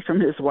being away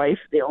from his wife,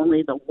 the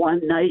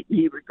one night, and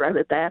he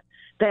regretted that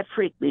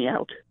freaked me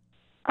out.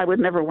 I would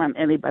never want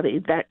anybody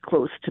that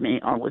close to me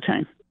all the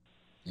time.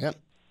 Yep.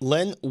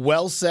 Lynn,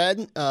 well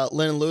said.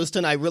 Lynn in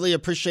Lewiston, I really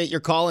appreciate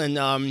your call, and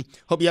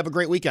hope you have a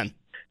great weekend.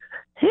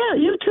 Yeah,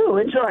 you too.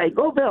 Enjoy.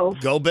 Go Bills.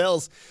 Go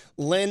Bills.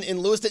 Lynn in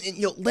Lewiston.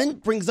 And, Lynn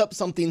brings up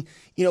something,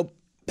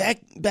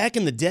 back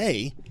in the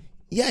day,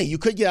 yeah, you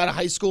could get out of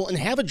high school and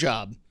have a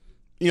job,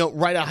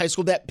 right out of high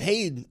school that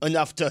paid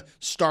enough to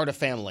start a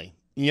family.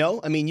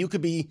 I mean, you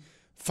could be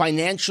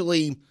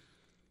financially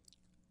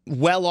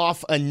well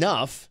off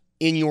enough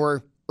in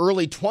your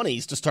early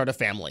 20s to start a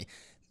family.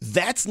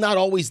 That's not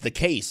always the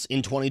case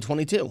in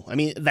 2022. I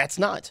mean, that's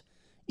not.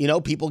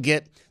 People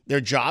get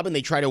their job and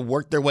they try to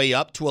work their way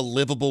up to a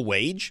livable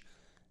wage.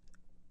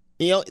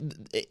 There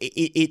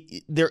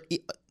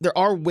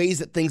are ways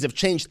that things have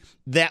changed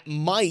that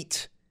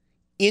might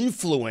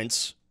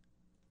influence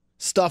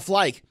stuff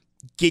like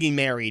getting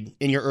married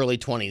in your early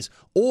 20s,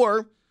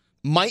 or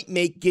might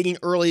make getting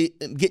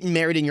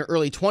married in your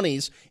early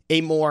 20s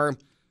a more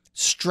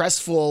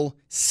stressful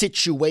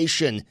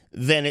situation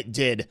than it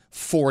did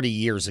 40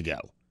 years ago.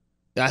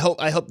 I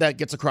hope that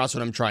gets across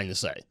what I'm trying to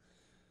say.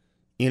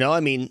 When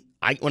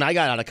I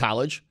got out of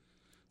college,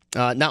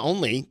 not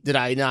only did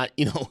I not,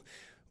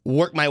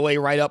 work my way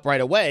right up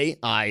right away,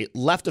 I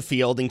left the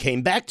field and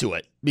came back to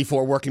it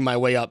before working my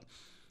way up.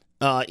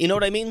 You know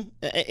what I mean?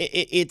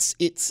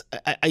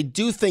 I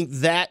do think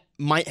that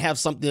might have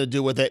something to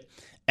do with it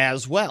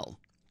as well.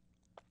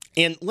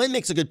 And Lynn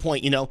makes a good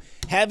point,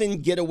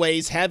 having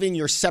getaways, having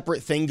your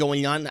separate thing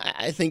going on.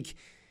 I think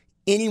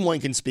anyone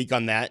can speak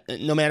on that,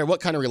 no matter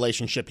what kind of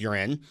relationship you're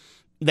in,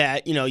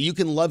 that, you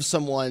can love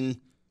someone,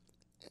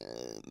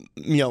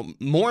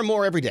 more and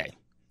more every day,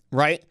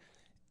 right?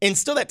 And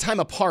still that time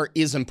apart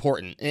is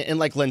important. And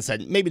like Lynn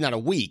said, maybe not a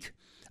week,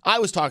 I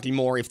was talking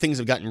more if things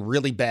have gotten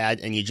really bad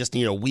and you just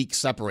need a week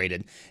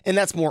separated, and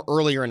that's more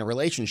earlier in a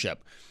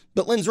relationship.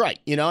 But Lynn's right.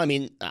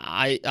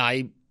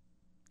 I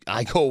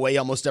go away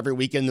almost every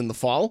weekend in the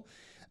fall.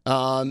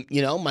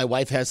 My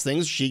wife has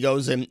things. She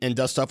goes and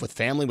does stuff with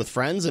family, with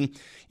friends. And,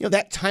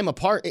 that time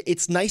apart,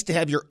 it's nice to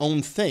have your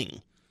own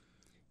thing.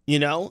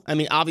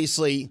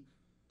 Obviously,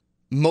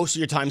 most of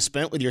your time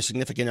spent with your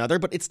significant other,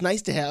 but it's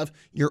nice to have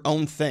your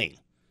own thing.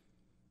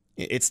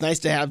 It's nice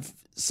to have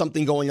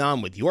something going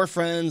on with your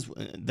friends,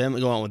 them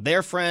going on with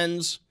their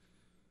friends.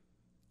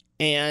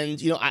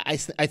 And, I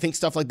think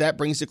stuff like that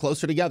brings you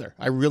closer together.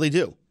 I really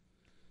do.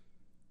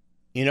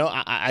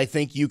 I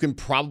think you can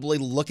probably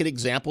look at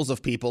examples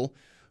of people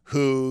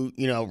who,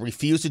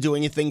 refuse to do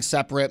anything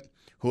separate,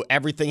 who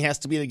everything has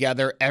to be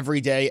together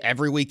every day,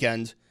 every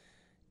weekend.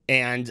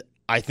 And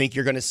I think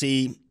you're going to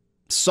see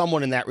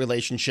someone in that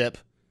relationship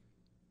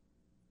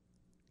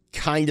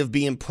kind of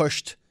being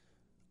pushed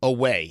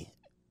away,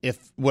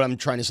 if what I'm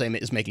trying to say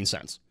is making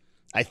sense.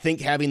 I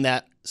think having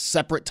that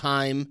separate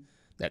time,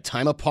 that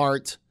time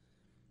apart,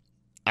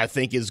 I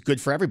think is good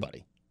for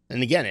everybody.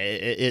 And again,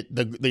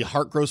 the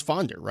heart grows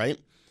fonder, right?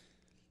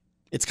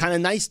 It's kind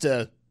of nice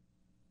to,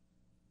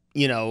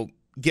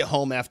 get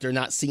home after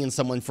not seeing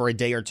someone for a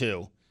day or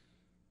two.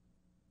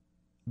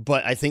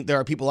 But I think there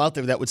are people out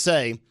there that would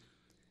say,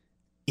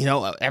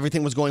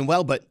 everything was going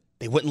well, but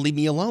they wouldn't leave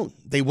me alone.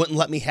 They wouldn't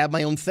let me have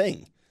my own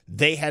thing.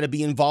 They had to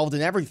be involved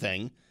in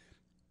everything.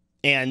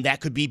 And that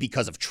could be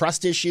because of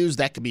trust issues.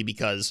 That could be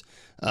because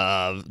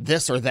of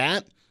this or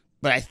that.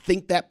 But I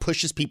think that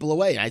pushes people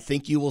away. And I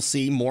think you will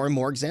see more and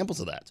more examples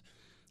of that,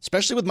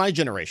 especially with my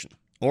generation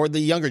or the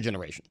younger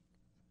generation.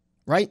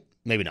 Right?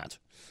 Maybe not.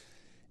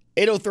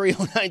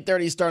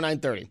 803-0930, star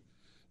 930.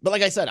 But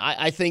like I said,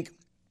 I think,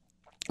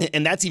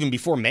 and that's even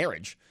before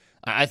marriage,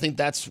 I think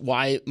that's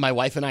why my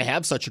wife and I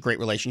have such a great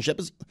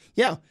relationship is,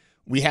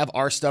 we have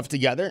our stuff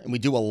together and we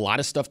do a lot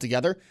of stuff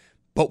together,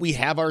 but we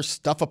have our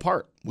stuff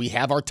apart. We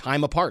have our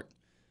time apart.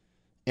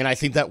 And I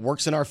think that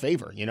works in our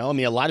favor.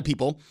 A lot of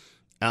people,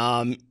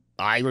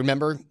 I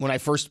remember when I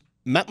first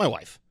met my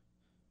wife,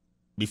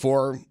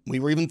 before we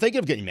were even thinking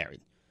of getting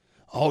married.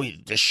 Oh,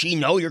 does she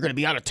know you're going to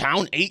be out of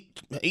town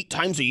eight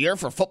times a year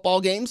for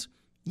football games?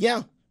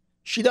 Yeah,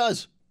 she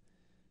does.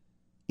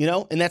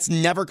 And that's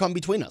never come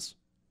between us.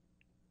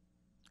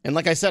 And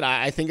like I said,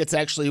 I think it's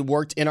actually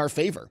worked in our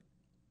favor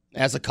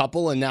as a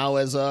couple and now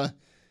as a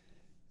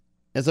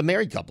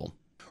married couple.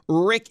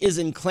 Rick is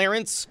in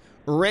Clarence.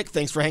 Rick,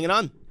 thanks for hanging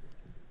on.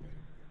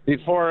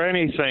 Before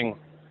anything,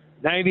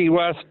 90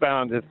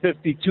 westbound at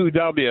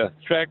 52W,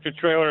 tractor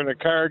trailer in the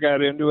car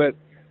got into it.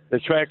 The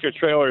tractor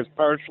trailer is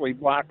partially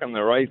blocking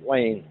the right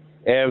lane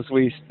as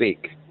we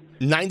speak.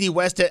 90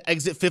 west at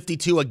exit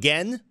 52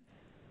 again?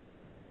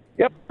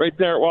 Yep, right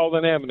there at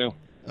Walden Avenue.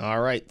 All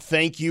right.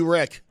 Thank you,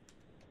 Rick.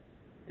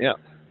 Yeah.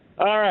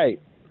 All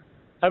right.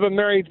 I've been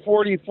married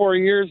 44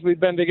 years. We've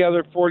been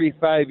together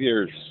 45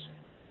 years.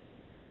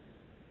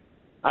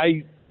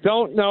 I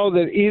don't know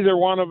that either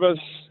one of us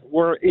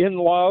were in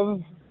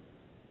love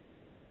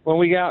when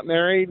we got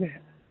married.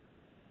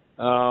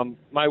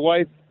 My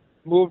wife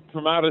moved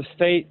from out of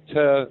state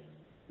to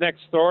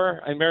next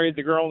door. I married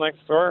the girl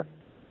next door.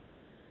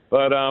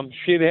 But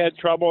she'd had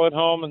trouble at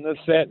home and this,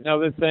 that, and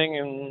other thing.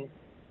 And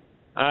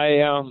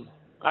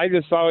I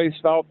just always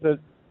felt that,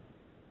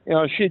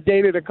 she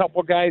dated a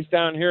couple guys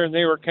down here and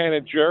they were kind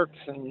of jerks.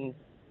 And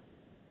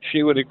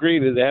she would agree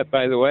to that,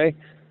 by the way.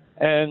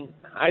 And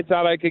I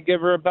thought I could give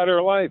her a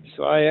better life.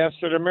 So I asked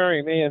her to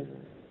marry me. And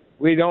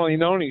we'd only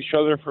known each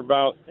other for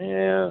about,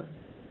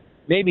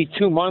 maybe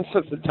 2 months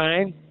at the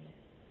time.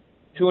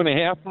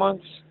 2.5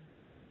 months,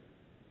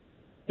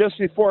 just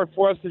before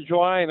 4th of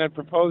July, and I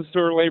proposed to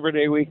her Labor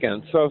Day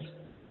weekend. So,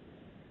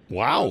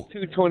 wow,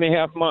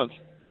 2.5 months.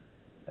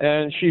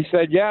 And she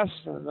said yes.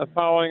 And the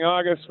following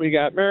August, we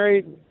got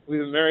married.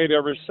 We've been married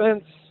ever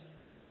since.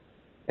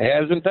 It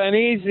hasn't been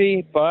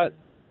easy, but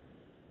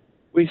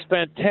we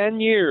spent 10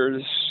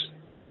 years,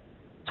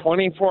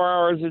 24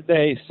 hours a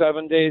day,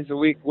 7 days a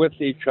week with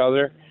each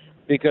other,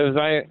 because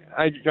I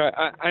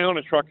own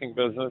a trucking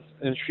business,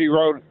 and she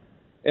rode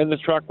in the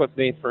truck with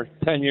me for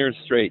 10 years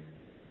straight.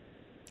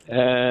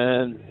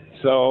 And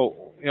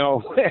so,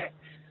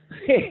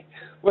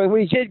 when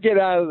we did get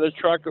out of the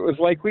truck, it was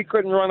like we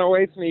couldn't run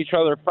away from each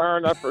other far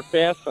enough or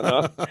fast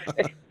enough.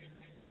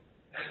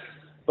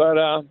 But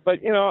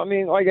like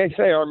I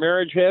say, our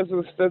marriage has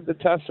withstood the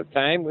test of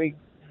time. We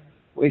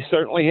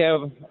certainly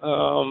have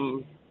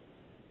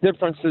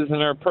differences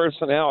in our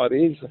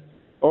personalities.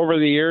 Over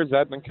the years,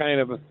 I've been kind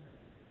of,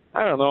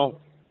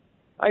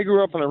 I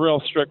grew up in a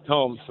real strict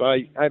home, so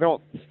I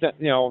don't,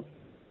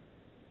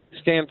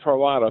 stand for a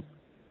lot of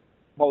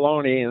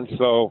baloney, and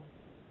so,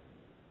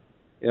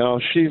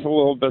 she's a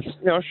little bit,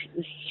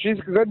 she's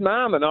a good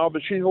mom and all,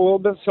 but she's a little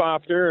bit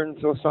softer, and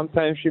so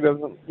sometimes she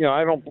doesn't,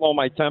 I don't blow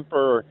my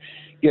temper or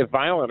get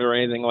violent or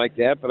anything like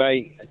that, but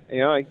I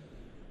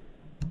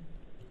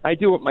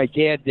do what my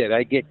dad did.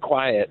 I get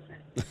quiet,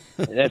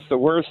 And that's the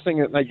worst thing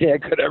that my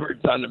dad could ever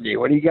have done to me.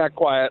 When he got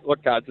quiet,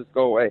 look out, just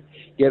go away.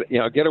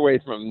 Get away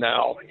from him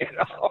now.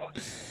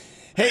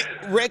 Hey,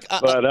 Rick,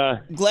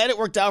 glad it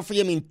worked out for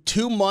you. I mean,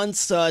 2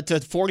 months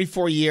to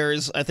 44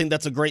 years. I think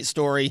that's a great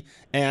story,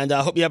 and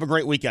I hope you have a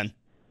great weekend.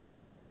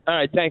 All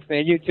right, thanks,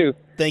 man. You too.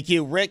 Thank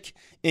you. Rick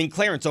in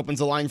Clarence opens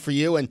the line for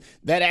you. And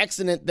that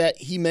accident that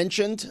he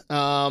mentioned,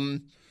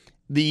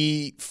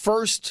 the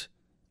first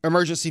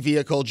emergency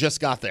vehicle just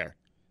got there.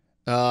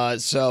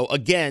 So,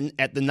 again,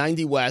 at the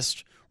 90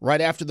 West, right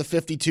after the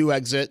 52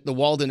 exit, the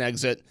Walden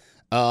exit,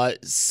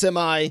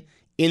 semi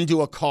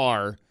into a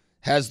car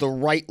has the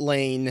right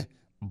lane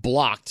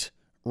blocked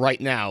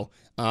right now.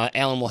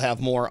 Alan will have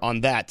more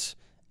on that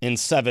in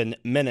 7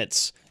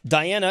 minutes.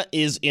 Diana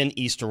is in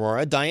East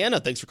Aurora. Diana,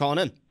 thanks for calling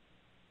in.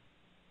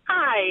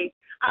 Hi.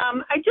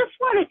 I just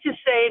wanted to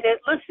say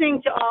that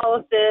listening to all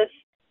of this,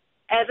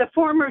 as a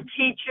former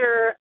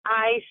teacher,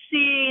 I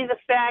see the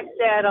fact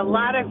that a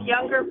lot of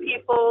younger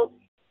people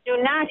do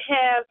not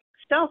have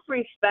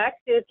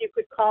self-respect, if you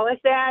could call it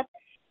that,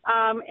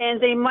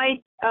 and they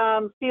might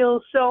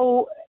feel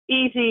so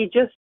easy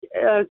just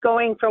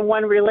going from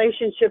one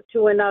relationship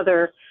to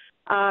another.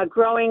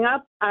 Growing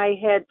up, I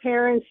had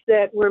parents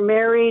that were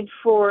married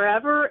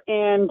forever,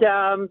 and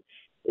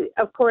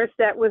of course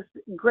that was a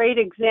great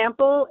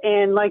example.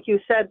 And like you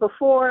said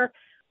before,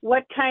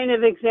 what kind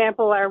of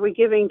example are we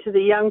giving to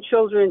the young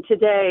children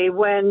today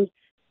when,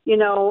 6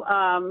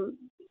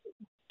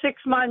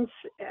 months,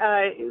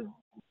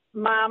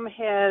 mom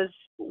has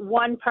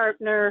one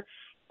partner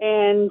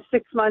and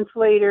 6 months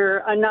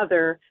later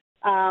another?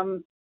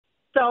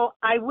 So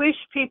I wish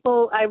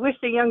the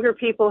younger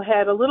people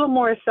had a little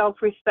more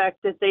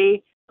self-respect, that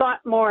they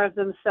thought more of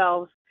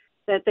themselves,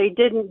 that they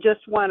didn't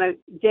just want to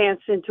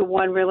dance into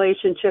one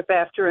relationship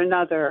after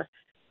another.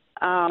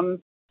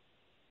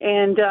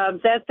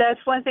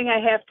 That's one thing I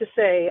have to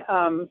say.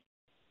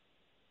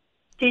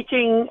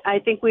 Teaching, I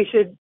think we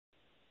should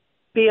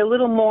be a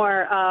little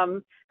more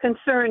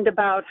concerned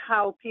about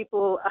how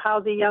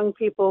the young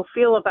people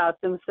feel about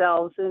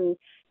themselves, and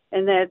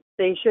that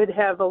they should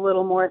have a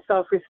little more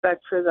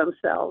self-respect for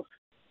themselves.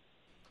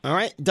 All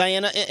right,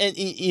 Diana, and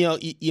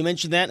you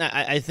mentioned that, and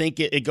I think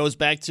it goes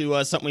back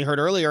to something we heard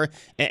earlier,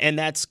 and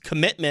that's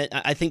commitment.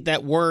 I think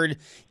that word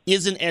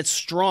isn't as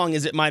strong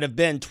as it might have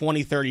been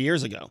 20, 30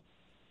 years ago.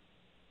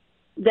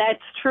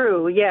 That's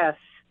true, yes.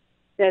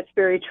 That's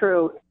very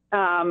true.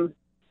 And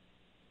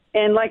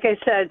like I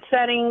said,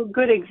 setting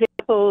good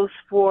examples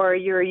for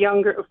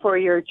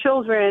your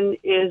children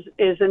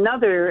is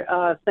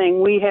another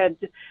thing. We had,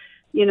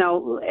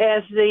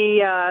 as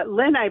the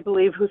Lynn, I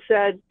believe, who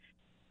said,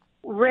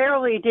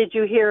 rarely did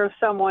you hear of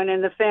someone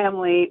in the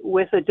family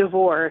with a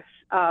divorce.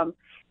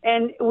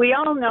 And we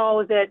all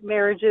know that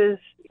marriages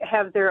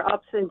have their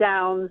ups and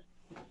downs,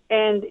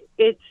 and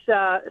it's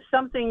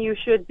something you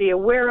should be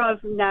aware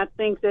of, not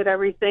think that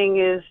everything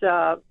is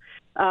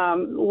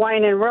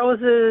wine and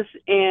roses,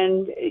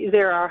 and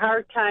there are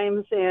hard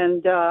times.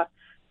 And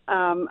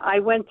I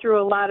went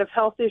through a lot of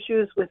health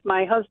issues with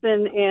my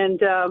husband,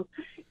 and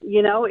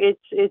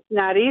it's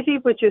not easy,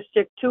 but you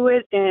stick to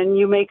it and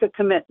you make a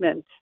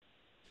commitment.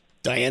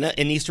 Diana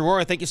in East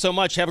Aurora, thank you so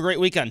much. Have a great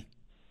weekend.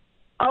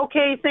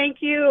 Okay,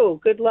 thank you.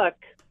 Good luck.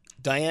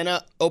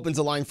 Diana opens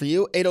a line for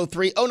you,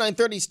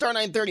 803-0930, star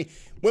 930.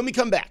 When we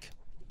come back,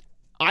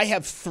 I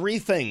have 3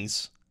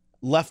 things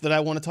left that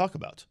I want to talk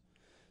about.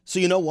 So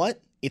you know what?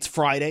 It's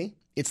Friday.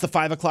 It's the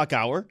 5 o'clock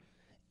hour,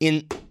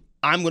 and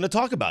I'm going to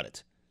talk about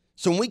it.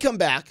 So when we come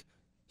back,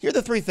 here are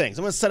the 3 things.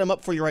 I'm going to set them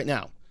up for you right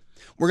now.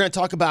 We're going to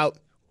talk about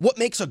what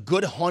makes a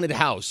good haunted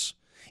house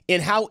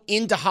and how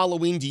into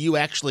Halloween do you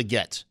actually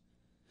get.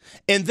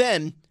 And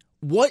then,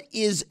 what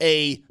is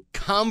a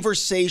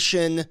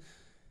conversation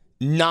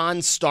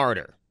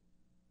non-starter?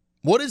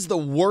 What is the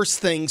worst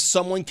thing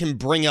someone can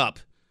bring up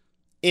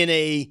in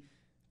a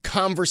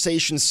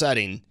conversation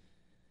setting?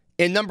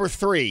 And number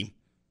 3,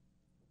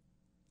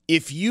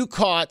 if you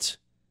caught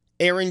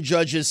Aaron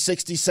Judge's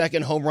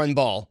 60-second home run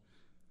ball,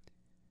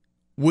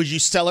 would you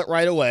sell it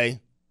right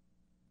away,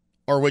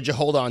 or would you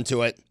hold on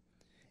to it?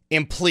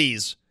 And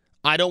please,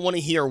 I don't want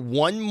to hear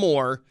one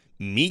more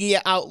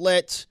media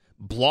outlet,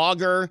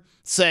 blogger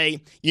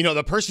say,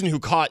 the person who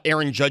caught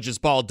Aaron Judge's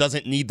ball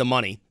doesn't need the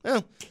money.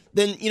 Well,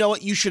 then you know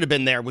what? You should have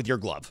been there with your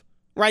glove,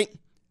 right?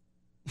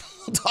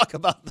 We'll talk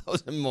about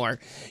those and more.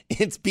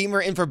 It's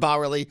Beamer in for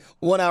Bowerly.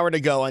 1 hour to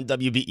go on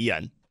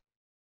WBEN.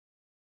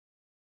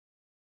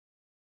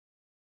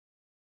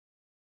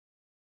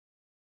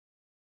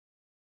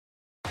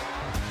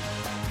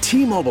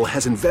 T-Mobile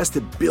has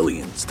invested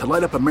billions to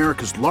light up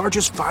America's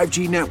largest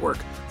 5G network,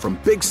 from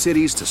big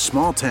cities to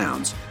small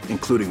towns,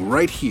 including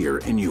right here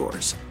in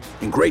yours.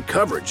 And great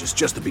coverage is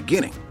just the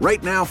beginning.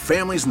 Right now,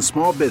 families and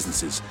small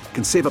businesses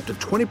can save up to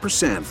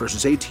 20%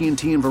 versus AT&T and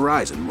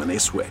Verizon when they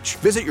switch.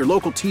 Visit your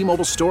local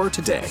T-Mobile store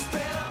today.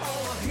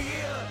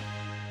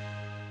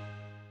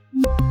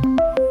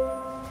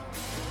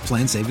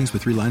 Plan savings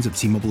with 3 lines of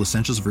T-Mobile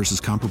Essentials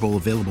versus comparable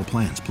available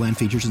plans. Plan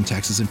features and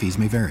taxes and fees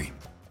may vary.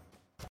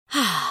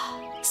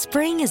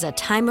 Spring is a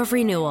time of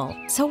renewal,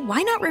 so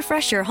why not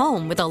refresh your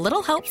home with a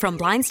little help from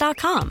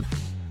Blinds.com?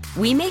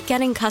 We make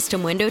getting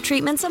custom window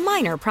treatments a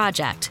minor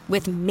project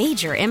with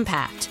major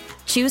impact.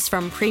 Choose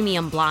from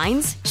premium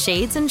blinds,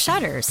 shades, and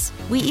shutters.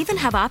 We even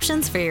have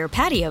options for your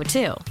patio,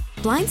 too.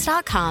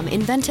 Blinds.com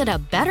invented a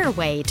better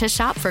way to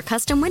shop for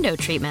custom window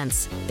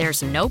treatments.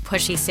 There's no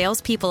pushy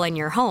salespeople in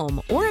your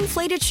home or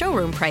inflated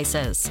showroom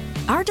prices.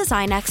 Our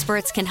design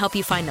experts can help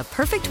you find the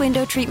perfect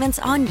window treatments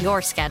on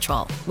your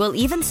schedule. We'll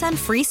even send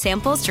free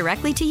samples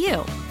directly to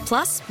you.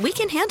 Plus, we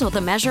can handle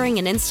the measuring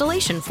and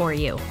installation for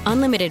you.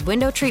 Unlimited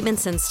window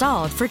treatments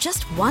installed for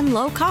just one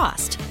low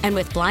cost. And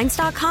with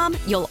Blinds.com,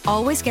 you'll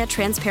always get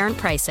transparent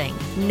pricing.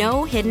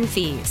 No hidden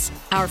fees.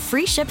 Our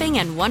free shipping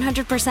and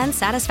 100%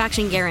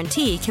 satisfaction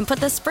guarantee can put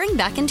the spring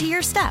back into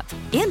your step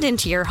and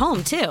into your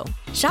home, too.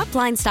 Shop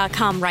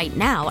Blinds.com right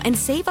now and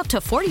save up to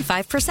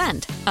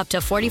 45%. Up to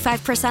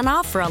 45%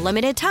 off for a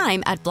limited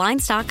time at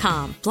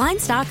Blinds.com.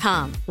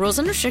 Blinds.com. Rules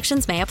and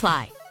restrictions may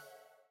apply.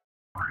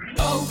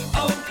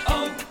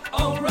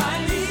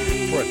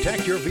 O'Reilly.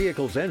 Protect your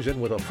vehicle's engine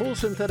with a full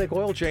synthetic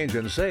oil change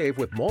and save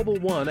with Mobil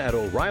 1 at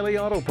O'Reilly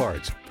Auto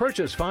Parts.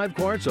 Purchase 5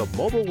 quarts of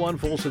Mobil 1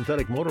 full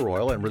synthetic motor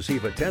oil and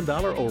receive a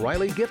 $10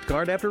 O'Reilly gift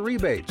card after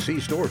rebate. See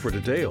store for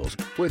details.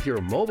 With your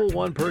Mobil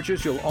 1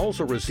 purchase, you'll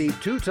also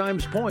receive 2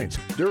 times points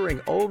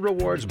during Old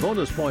Rewards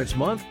Bonus Points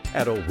Month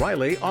at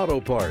O'Reilly Auto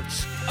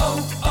Parts.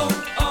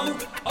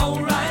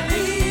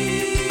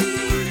 O'Reilly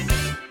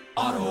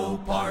Auto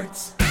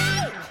Parts.